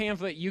simple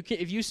pamphlet.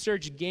 If you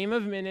search Game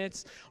of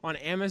Minutes on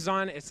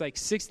Amazon, it's like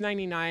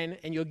 $6.99,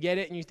 and you'll get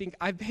it. And you think,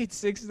 I paid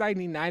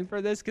 $6.99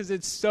 for this because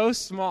it's so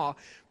small.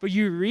 But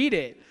you read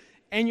it,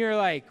 and you're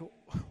like,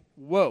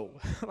 whoa,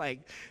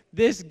 like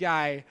this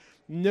guy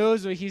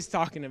knows what he's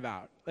talking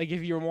about. Like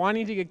if you're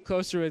wanting to get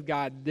closer with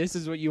God, this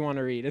is what you want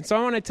to read. And so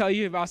I want to tell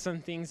you about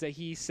some things that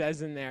he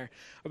says in there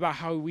about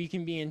how we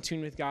can be in tune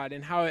with God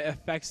and how it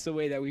affects the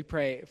way that we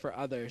pray for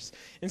others.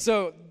 And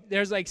so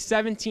there's like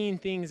 17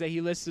 things that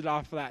he listed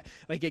off that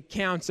like it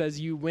counts as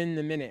you win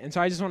the minute. And so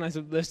I just want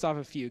to list off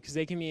a few because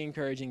they can be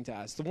encouraging to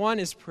us. The one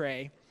is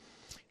pray.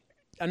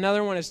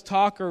 Another one is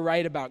talk or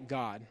write about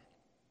God.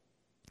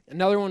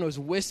 Another one was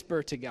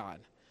whisper to God.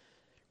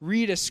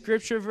 Read a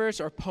scripture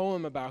verse or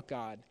poem about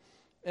God.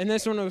 And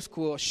this one was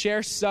cool.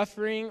 Share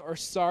suffering or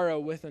sorrow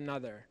with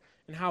another.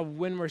 And how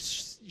when we're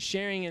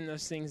sharing in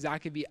those things,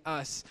 that could be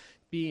us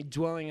being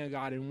dwelling on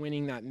God and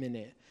winning that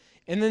minute.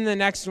 And then the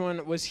next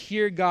one was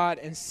hear God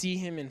and see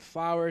him in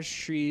flowers,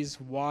 trees,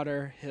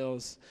 water,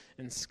 hills,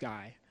 and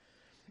sky.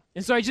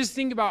 And so I just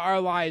think about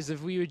our lives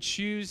if we would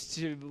choose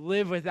to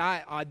live with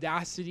that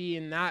audacity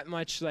and that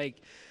much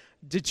like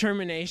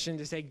determination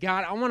to say,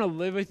 God, I want to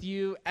live with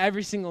you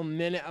every single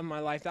minute of my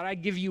life, that I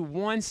give you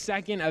 1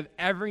 second of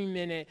every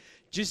minute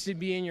just to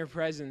be in your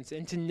presence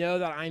and to know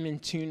that I'm in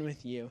tune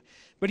with you.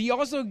 But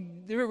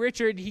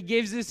Richard, he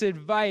gives this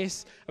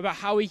advice about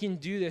how we can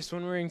do this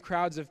when we're in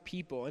crowds of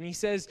people. And he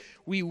says,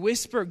 we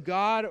whisper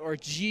God or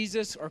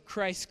Jesus or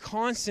Christ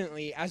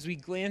constantly as we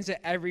glance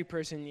at every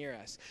person near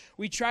us.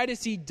 We try to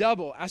see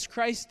double as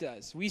Christ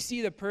does. We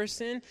see the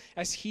person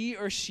as he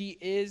or she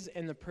is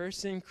and the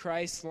person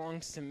Christ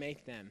longs to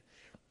make them.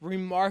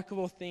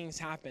 Remarkable things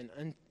happen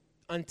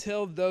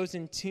until those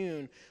in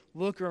tune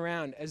look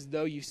around as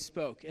though you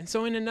spoke. And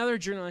so in another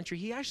journal entry,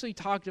 he actually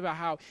talked about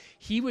how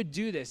he would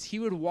do this. He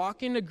would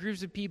walk into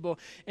groups of people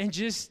and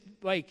just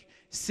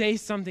say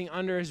something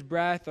under his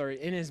breath or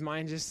in his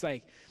mind, just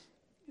like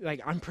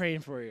I'm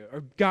praying for you,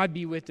 or God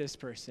be with this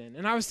person.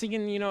 And I was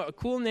thinking, a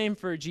cool name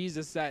for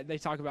Jesus that they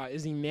talk about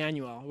is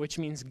Emmanuel, which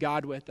means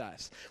God with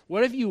us.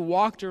 What if you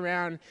walked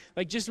around,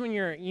 just when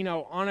you're,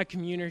 on a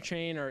commuter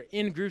train or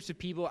in groups of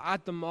people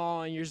at the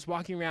mall, and you're just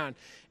walking around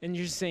and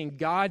you're just saying,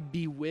 God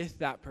be with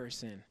that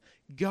person.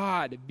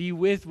 God be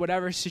with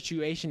whatever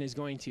situation is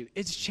going to.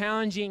 It's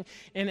challenging,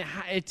 and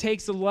it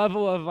takes a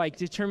level of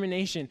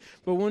determination.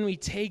 But when we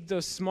take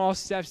those small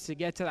steps to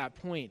get to that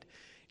point,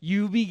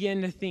 you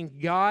begin to think,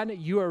 God,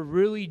 you are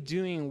really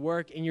doing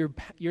work, and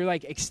you're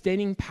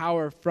extending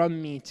power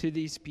from me to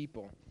these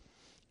people.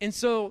 And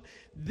so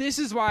this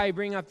is why I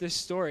bring up this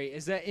story,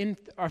 is that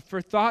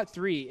for thought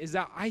 3, is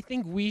that I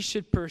think we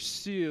should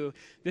pursue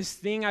this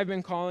thing I've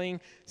been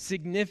calling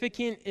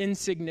significant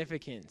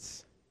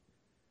insignificance.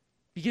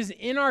 Because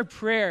in our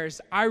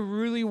prayers, I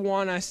really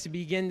want us to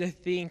begin to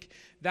think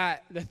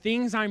that the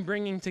things I'm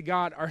bringing to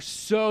God are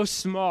so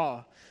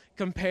small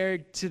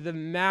compared to the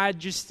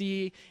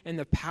majesty and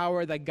the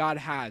power that God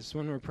has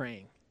when we're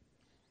praying.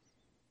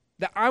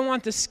 That I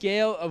want the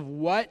scale of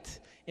what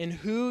and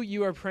who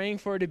you are praying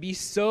for to be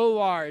so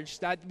large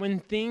that when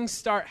things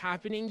start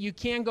happening, you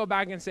can't go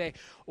back and say,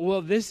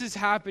 well, this is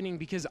happening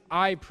because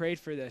I prayed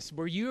for this.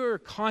 Where you are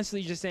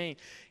constantly just saying,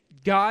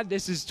 God,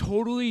 this is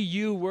totally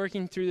you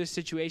working through this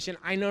situation.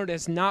 I know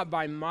that's not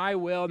by my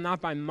will,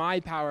 not by my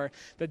power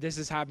that this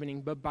is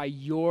happening, but by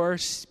your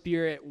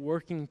Spirit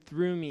working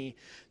through me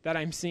that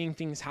I'm seeing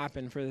things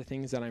happen for the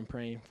things that I'm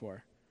praying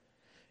for.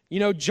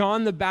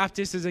 John the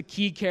Baptist is a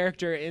key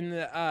character in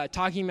the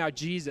talking about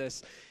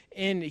Jesus,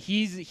 and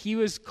he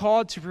was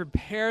called to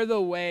prepare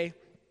the way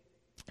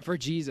for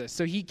Jesus.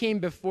 So he came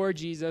before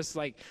Jesus,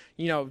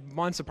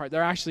 months apart.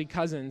 They're actually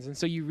cousins. And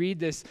so you read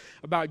this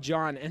about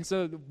John. And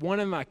so one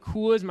of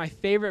my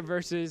favorite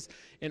verses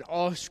in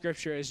all of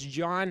Scripture is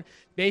John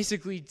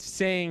basically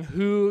saying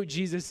who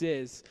Jesus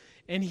is.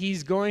 And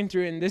he's going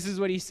through, and this is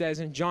what he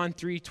says in John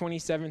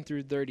 3:27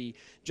 through 30.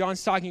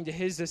 John's talking to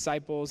his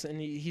disciples,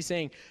 and he's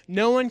saying,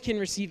 no one can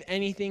receive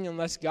anything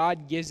unless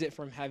God gives it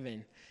from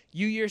heaven.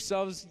 You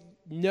yourselves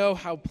know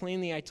how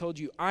plainly I told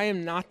you, I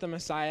am not the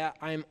Messiah.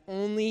 I am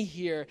only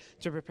here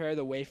to prepare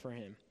the way for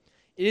him.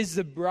 It is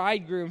the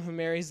bridegroom who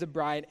marries the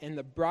bride, and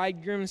the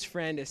bridegroom's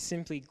friend is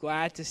simply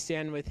glad to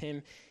stand with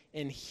him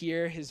and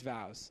hear his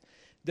vows.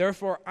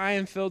 Therefore, I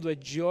am filled with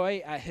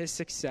joy at his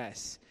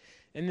success.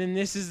 And then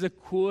this is the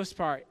coolest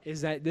part,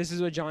 is that this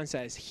is what John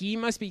says. He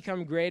must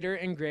become greater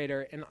and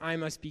greater, and I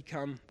must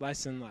become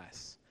less and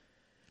less.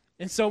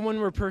 And so when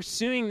we're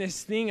pursuing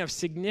this thing of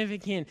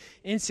significant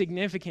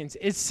insignificance,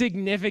 it's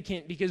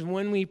significant because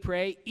when we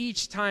pray,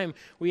 each time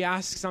we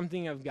ask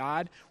something of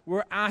God,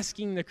 we're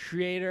asking the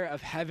creator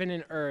of heaven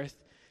and earth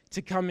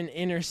to come and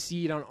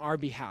intercede on our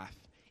behalf.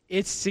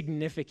 It's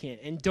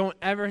significant. And don't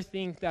ever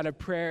think that a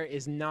prayer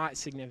is not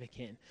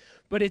significant.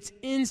 But it's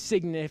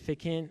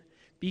insignificant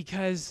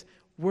because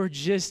we're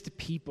just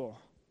people.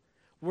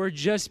 We're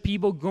just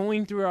people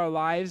going through our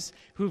lives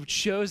who've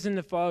chosen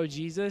to follow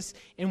Jesus,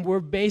 and we're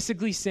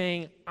basically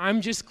saying,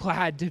 I'm just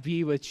glad to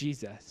be with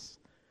Jesus.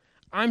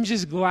 I'm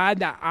just glad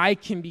that I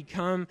can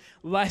become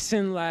less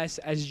and less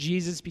as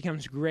Jesus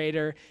becomes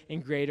greater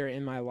and greater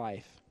in my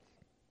life.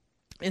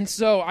 And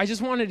so I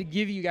just wanted to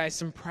give you guys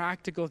some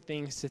practical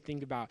things to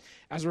think about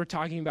as we're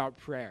talking about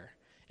prayer.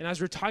 And as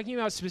we're talking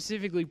about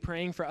specifically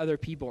praying for other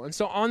people. And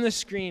so on the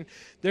screen,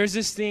 there's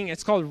this thing,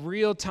 it's called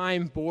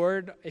Real-Time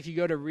Board. If you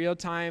go to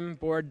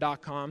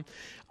realtimeboard.com,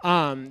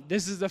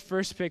 this is the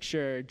first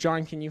picture.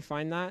 John, can you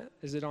find that?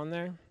 Is it on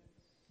there?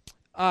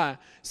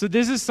 So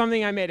this is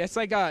something I made. It's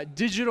like a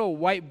digital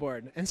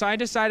whiteboard. And so I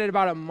decided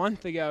about a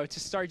month ago to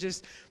start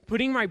just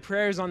putting my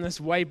prayers on this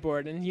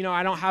whiteboard. And,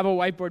 I don't have a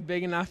whiteboard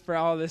big enough for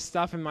all this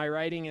stuff, and my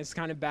writing is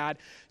kind of bad.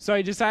 So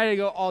I decided to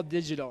go all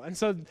digital. And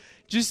so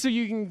just so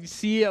you can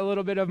see a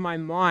little bit of my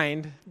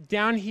mind,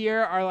 down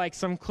here are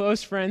some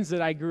close friends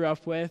that I grew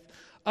up with.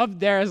 Up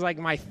there is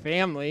my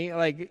family.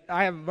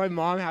 My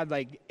mom had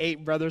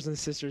 8 brothers and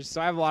sisters,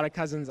 so I have a lot of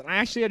cousins. And I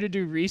actually had to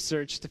do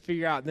research to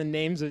figure out the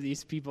names of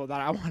these people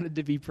that I wanted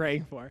to be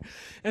praying for.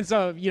 And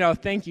so,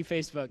 thank you,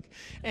 Facebook.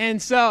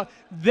 And so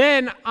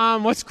then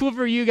what's cool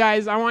for you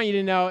guys, I want you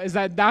to know, is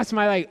that that's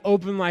my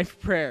open life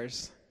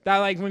prayers. that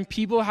like when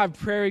people have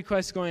prayer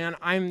requests going on,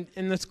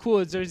 and what's cool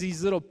is there's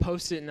these little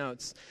post-it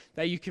notes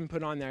that you can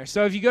put on there.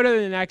 So if you go to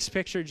the next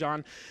picture,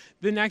 John,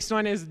 the next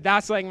one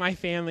that's like my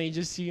family,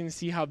 just so you can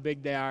see how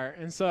big they are.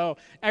 And so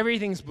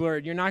everything's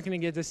blurred. You're not going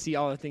to get to see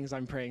all the things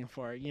I'm praying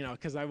for,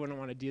 because I wouldn't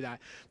want to do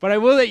that. But I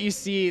will let you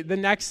see the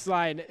next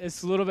slide.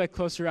 It's a little bit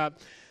closer up.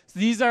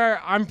 This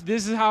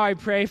is how I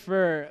pray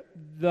for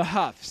the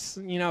Huffs,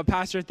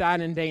 Pastor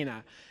Thad and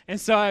Dana. And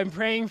so I'm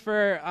praying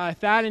for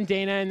Thad and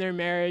Dana in their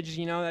marriage,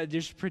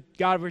 that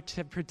God were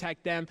to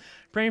protect them.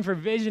 Praying for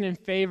vision and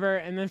favor,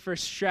 and then for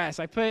stress.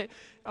 I put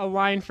a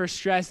line for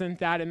stress in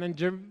Thad, and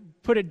then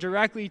put it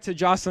directly to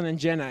Jocelyn and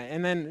Jenna.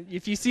 And then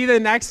if you see the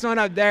next one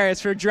up there,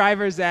 it's for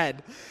driver's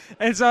ed.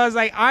 And so I was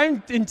like,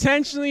 I'm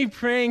intentionally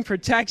praying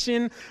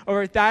protection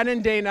over Thad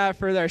and Dana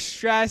for their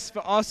stress,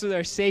 but also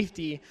their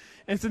safety.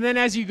 And so then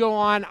as you go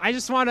on, I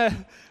just want to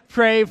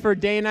pray for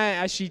Dana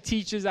as she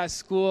teaches at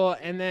school,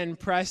 and then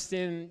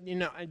Preston,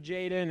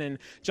 Jaden and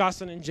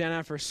Jocelyn and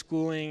Jenna for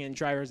schooling and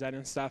driver's ed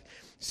and stuff.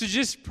 So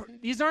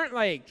these aren't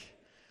like,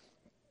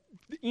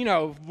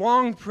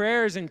 long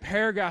prayers and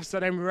paragraphs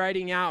that I'm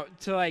writing out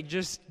to like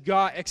just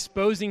God,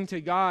 exposing to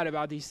God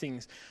about these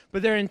things.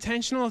 But they're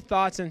intentional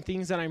thoughts and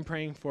things that I'm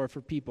praying for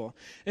people.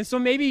 And so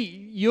maybe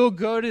you'll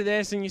go to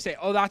this and you say,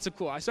 oh, that's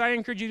cool. So I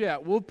encourage you to do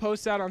that. We'll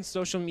post that on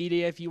social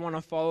media if you want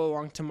to follow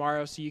along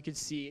tomorrow so you can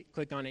see it,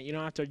 click on it. You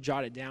don't have to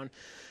jot it down.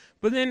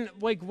 But then,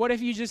 what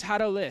if you just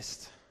had a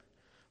list?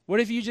 What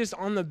if you just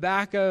on the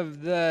back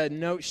of the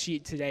note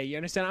sheet today, you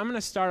understand, I'm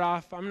going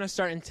to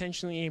start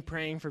intentionally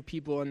praying for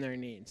people and their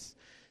needs,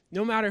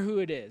 no matter who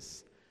it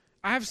is.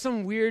 I have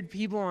some weird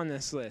people on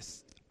this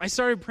list. I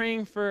started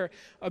praying for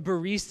a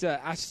barista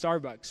at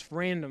Starbucks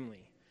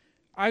randomly.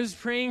 I was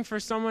praying for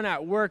someone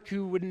at work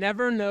who would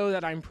never know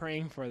that I'm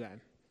praying for them.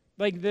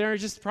 Like, they're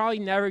just probably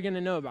never going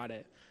to know about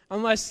it.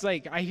 Unless,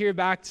 like, I hear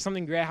back to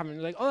something great happening.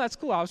 Like, oh, that's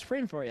cool. I was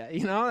praying for you.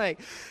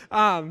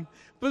 But,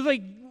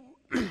 like,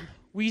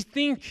 we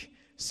think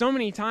so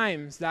many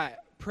times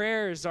that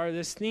prayers are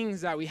these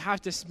things that we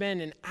have to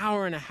spend an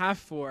hour and a half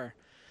for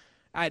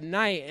at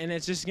night, and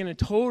it's just going to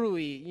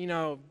totally,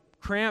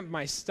 cramp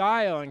my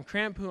style and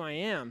cramp who I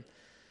am.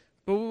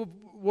 But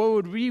what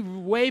would be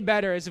way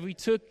better is if we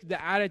took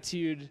the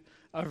attitude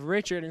of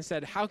Richard and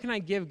said, how can I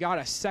give God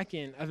a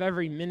second of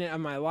every minute of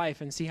my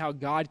life and see how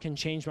God can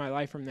change my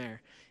life from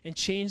there and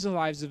change the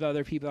lives of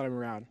other people that I'm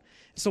around?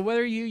 So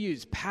whether you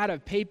use pad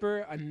of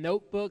paper, a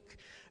notebook,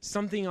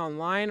 something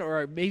online,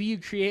 or maybe you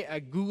create a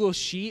Google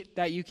sheet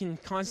that you can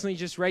constantly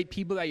just write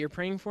people that you're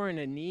praying for in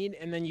a need,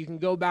 and then you can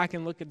go back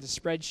and look at the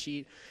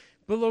spreadsheet.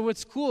 But Lord,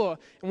 what's cool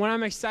and what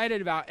I'm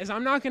excited about is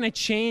I'm not going to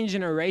change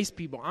and erase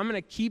people. I'm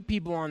going to keep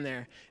people on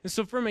there. And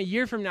so from a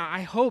year from now,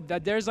 I hope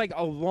that there's like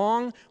a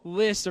long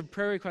list of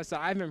prayer requests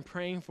that I've been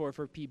praying for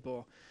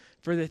people,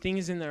 for the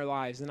things in their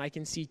lives, and I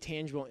can see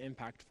tangible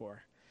impact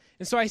for.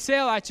 And so I say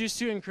a lot just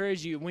to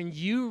encourage you. When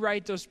you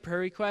write those prayer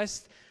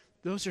requests,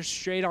 those are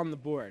straight on the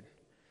board.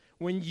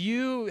 When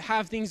you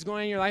have things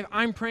going in your life,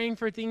 I'm praying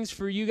for things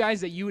for you guys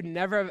that you would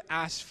never have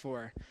asked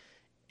for.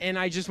 And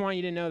I just want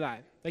you to know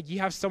that. Like, you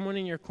have someone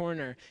in your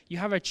corner. You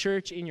have a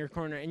church in your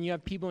corner, and you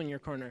have people in your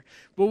corner.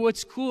 But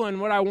what's cool and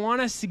what I want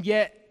us to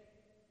get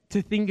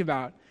to think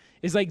about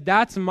is, like,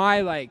 that's my,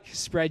 like,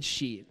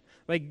 spreadsheet.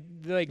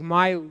 Like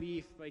my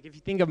leaf, like, if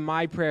you think of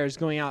my prayers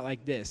going out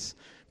like this.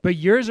 But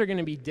yours are going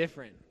to be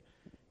different.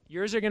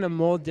 Yours are going to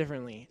mold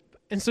differently.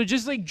 And so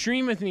just, like,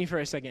 dream with me for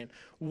a second.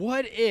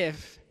 What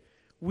if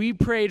we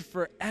prayed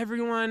for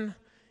everyone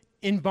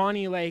in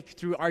Bonnie Lake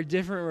through our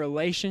different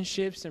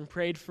relationships and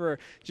prayed for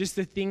just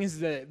the things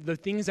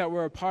that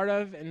we're a part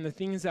of and the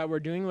things that we're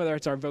doing, whether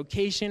it's our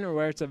vocation or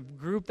whether it's a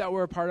group that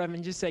we're a part of,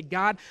 and just say,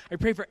 God, I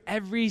pray for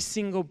every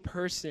single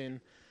person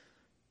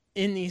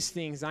in these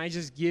things. And I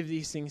just give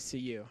these things to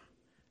you.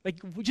 Like,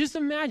 just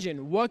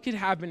imagine what could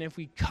happen if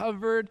we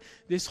covered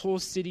this whole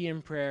city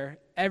in prayer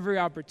every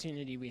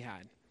opportunity we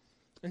had.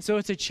 And so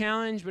it's a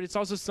challenge, but it's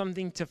also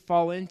something to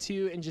fall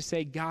into and just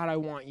say, God, I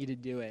want you to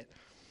do it.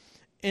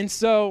 And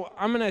so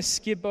I'm going to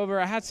skip over.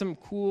 I had some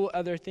cool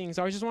other things.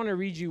 I just want to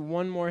read you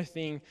one more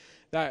thing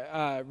that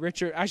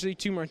actually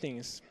two more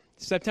things.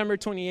 September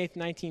 28th,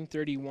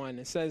 1931.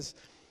 It says,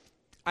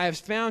 I have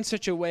found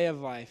such a way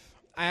of life.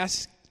 I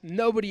ask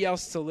nobody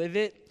else to live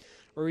it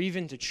or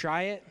even to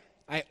try it.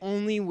 I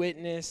only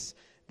witness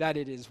that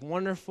it is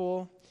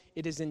wonderful.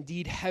 It is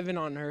indeed heaven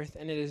on earth,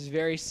 and it is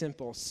very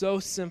simple, so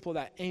simple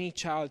that any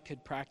child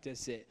could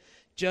practice it.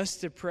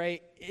 Just to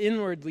pray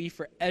inwardly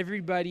for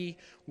everybody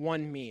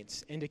one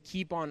meets, and to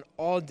keep on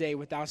all day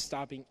without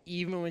stopping,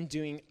 even when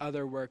doing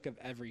other work of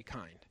every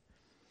kind.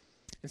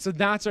 And so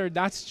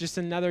that's just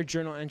another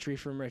journal entry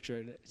from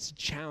Richard. It's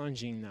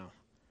challenging, though.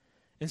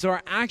 And so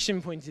our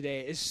action point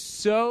today is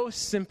so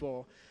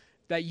simple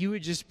that you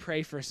would just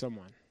pray for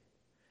someone.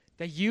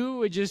 That you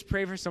would just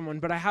pray for someone,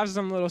 but I have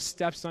some little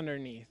steps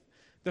underneath.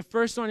 The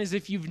first one is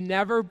if you've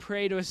never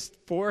prayed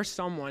for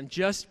someone,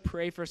 just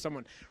pray for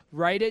someone.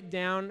 Write it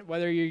down,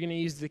 whether you're going to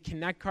use the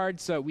Connect card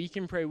so we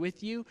can pray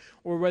with you,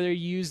 or whether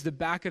you use the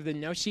back of the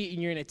note sheet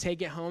and you're going to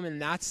take it home and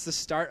that's the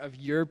start of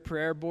your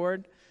prayer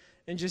board.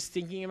 and just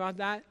thinking about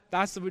that,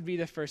 that would be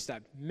the first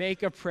step.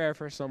 Make a prayer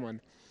for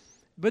someone.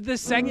 But the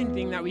second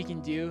thing that we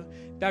can do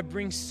that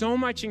brings so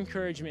much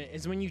encouragement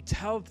is when you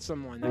tell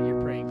someone that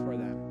you're praying for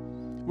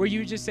them, where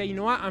you just say, you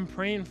know what, I'm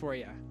praying for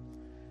you.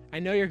 I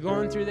know you're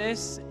going through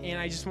this, and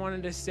I just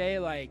wanted to say,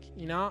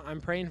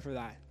 I'm praying for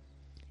that.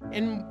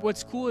 And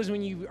what's cool is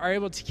when you are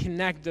able to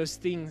connect those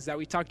things that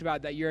we talked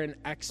about that you're an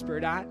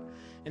expert at,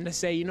 and to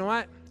say, you know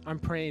what, I'm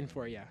praying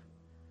for you.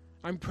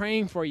 I'm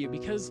praying for you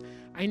because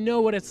I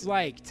know what it's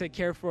like to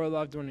care for a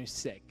loved one who's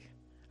sick.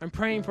 I'm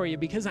praying for you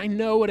because I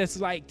know what it's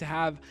like to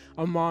have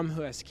a mom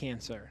who has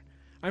cancer.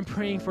 I'm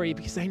praying for you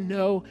because I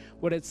know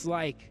what it's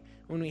like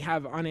when we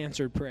have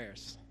unanswered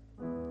prayers.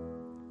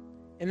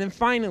 And then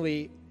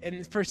finally,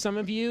 and for some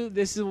of you,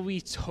 this will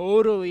be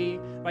totally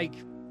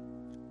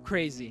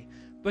crazy,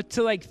 but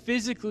to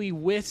physically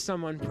with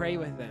someone pray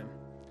with them.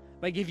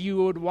 If you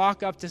would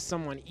walk up to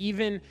someone,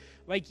 even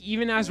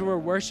as we're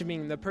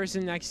worshiping, the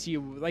person next to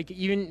you,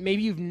 even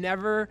maybe you've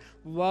never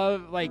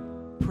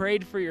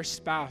prayed for your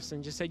spouse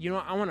and just said, you know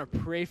what, I want to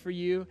pray for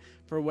you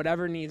for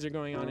whatever needs are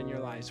going on in your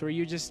lives, where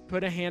you just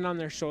put a hand on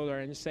their shoulder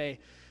and say,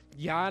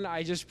 God,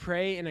 I just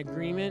pray in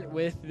agreement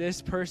with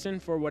this person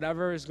for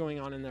whatever is going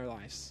on in their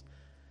lives.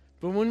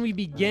 But when we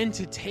begin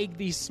to take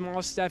these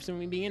small steps and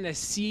we begin to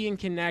see and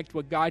connect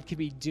what God could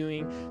be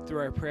doing through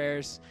our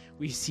prayers,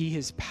 we see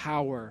his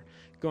power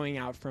going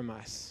out from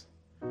us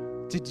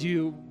to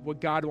do what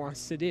God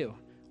wants to do.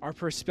 Our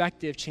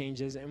perspective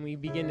changes and we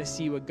begin to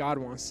see what God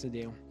wants to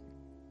do.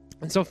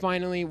 And so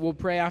finally, we'll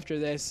pray after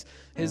this.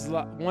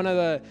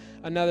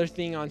 Another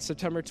thing on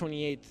September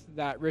 28th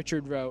that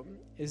Richard wrote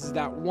is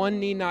that one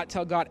need not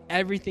tell God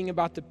everything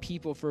about the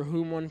people for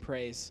whom one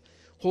prays,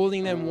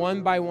 holding them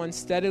one by one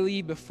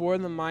steadily before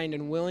the mind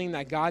and willing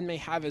that God may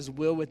have his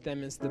will with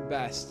them is the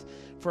best.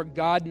 For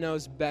God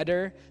knows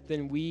better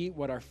than we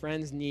what our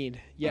friends need,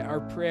 yet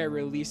our prayer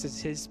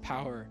releases his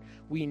power.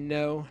 We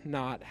know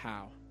not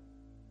how.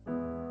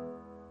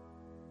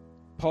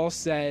 Paul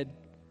said,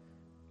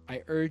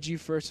 I urge you,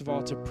 first of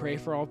all, to pray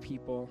for all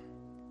people,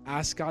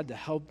 ask God to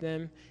help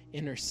them,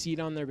 intercede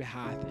on their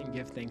behalf, and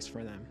give thanks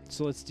for them.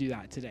 So let's do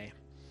that today.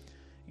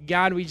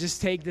 God, we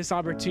just take this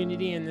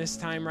opportunity in this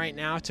time right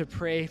now to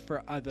pray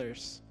for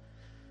others.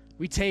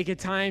 We take a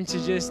time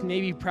to just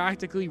maybe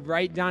practically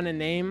write down a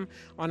name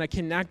on a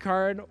Connect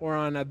card or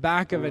on the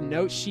back of a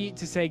note sheet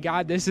to say,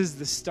 God, this is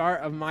the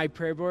start of my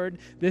prayer board.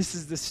 This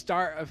is the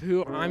start of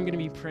who I'm going to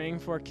be praying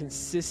for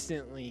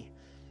consistently.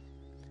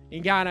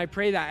 And God, I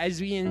pray that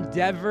as we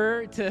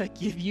endeavor to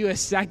give you a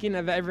second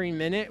of every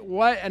minute,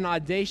 what an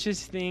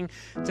audacious thing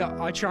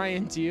to try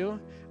and do.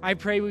 I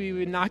pray we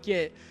would not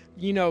get,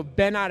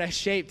 bent out of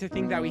shape to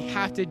think that we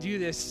have to do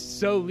this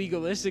so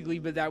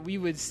legalistically, but that we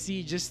would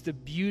see just the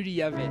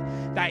beauty of it.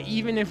 That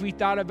even if we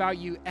thought about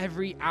you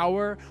every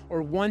hour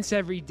or once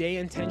every day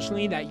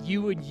intentionally, that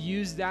you would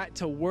use that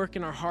to work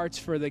in our hearts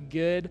for the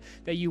good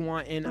that you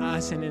want in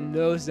us and in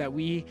those that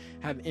we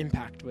have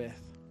impact with.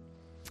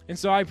 And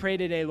so I pray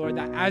today, Lord,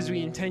 that as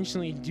we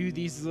intentionally do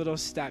these little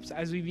steps,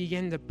 as we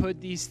begin to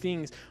put these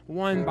things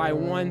one by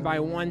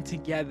one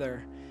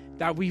together,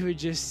 that we would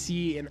just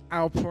see an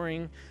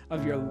outpouring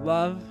of your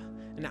love,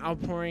 an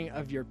outpouring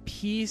of your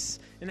peace,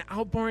 an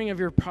outpouring of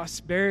your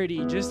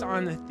prosperity just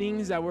on the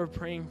things that we're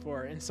praying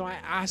for. And so I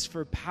ask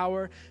for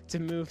power to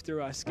move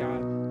through us,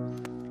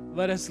 God.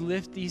 Let us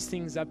lift these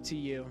things up to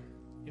you.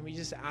 And we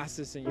just ask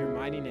this in your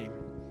mighty name.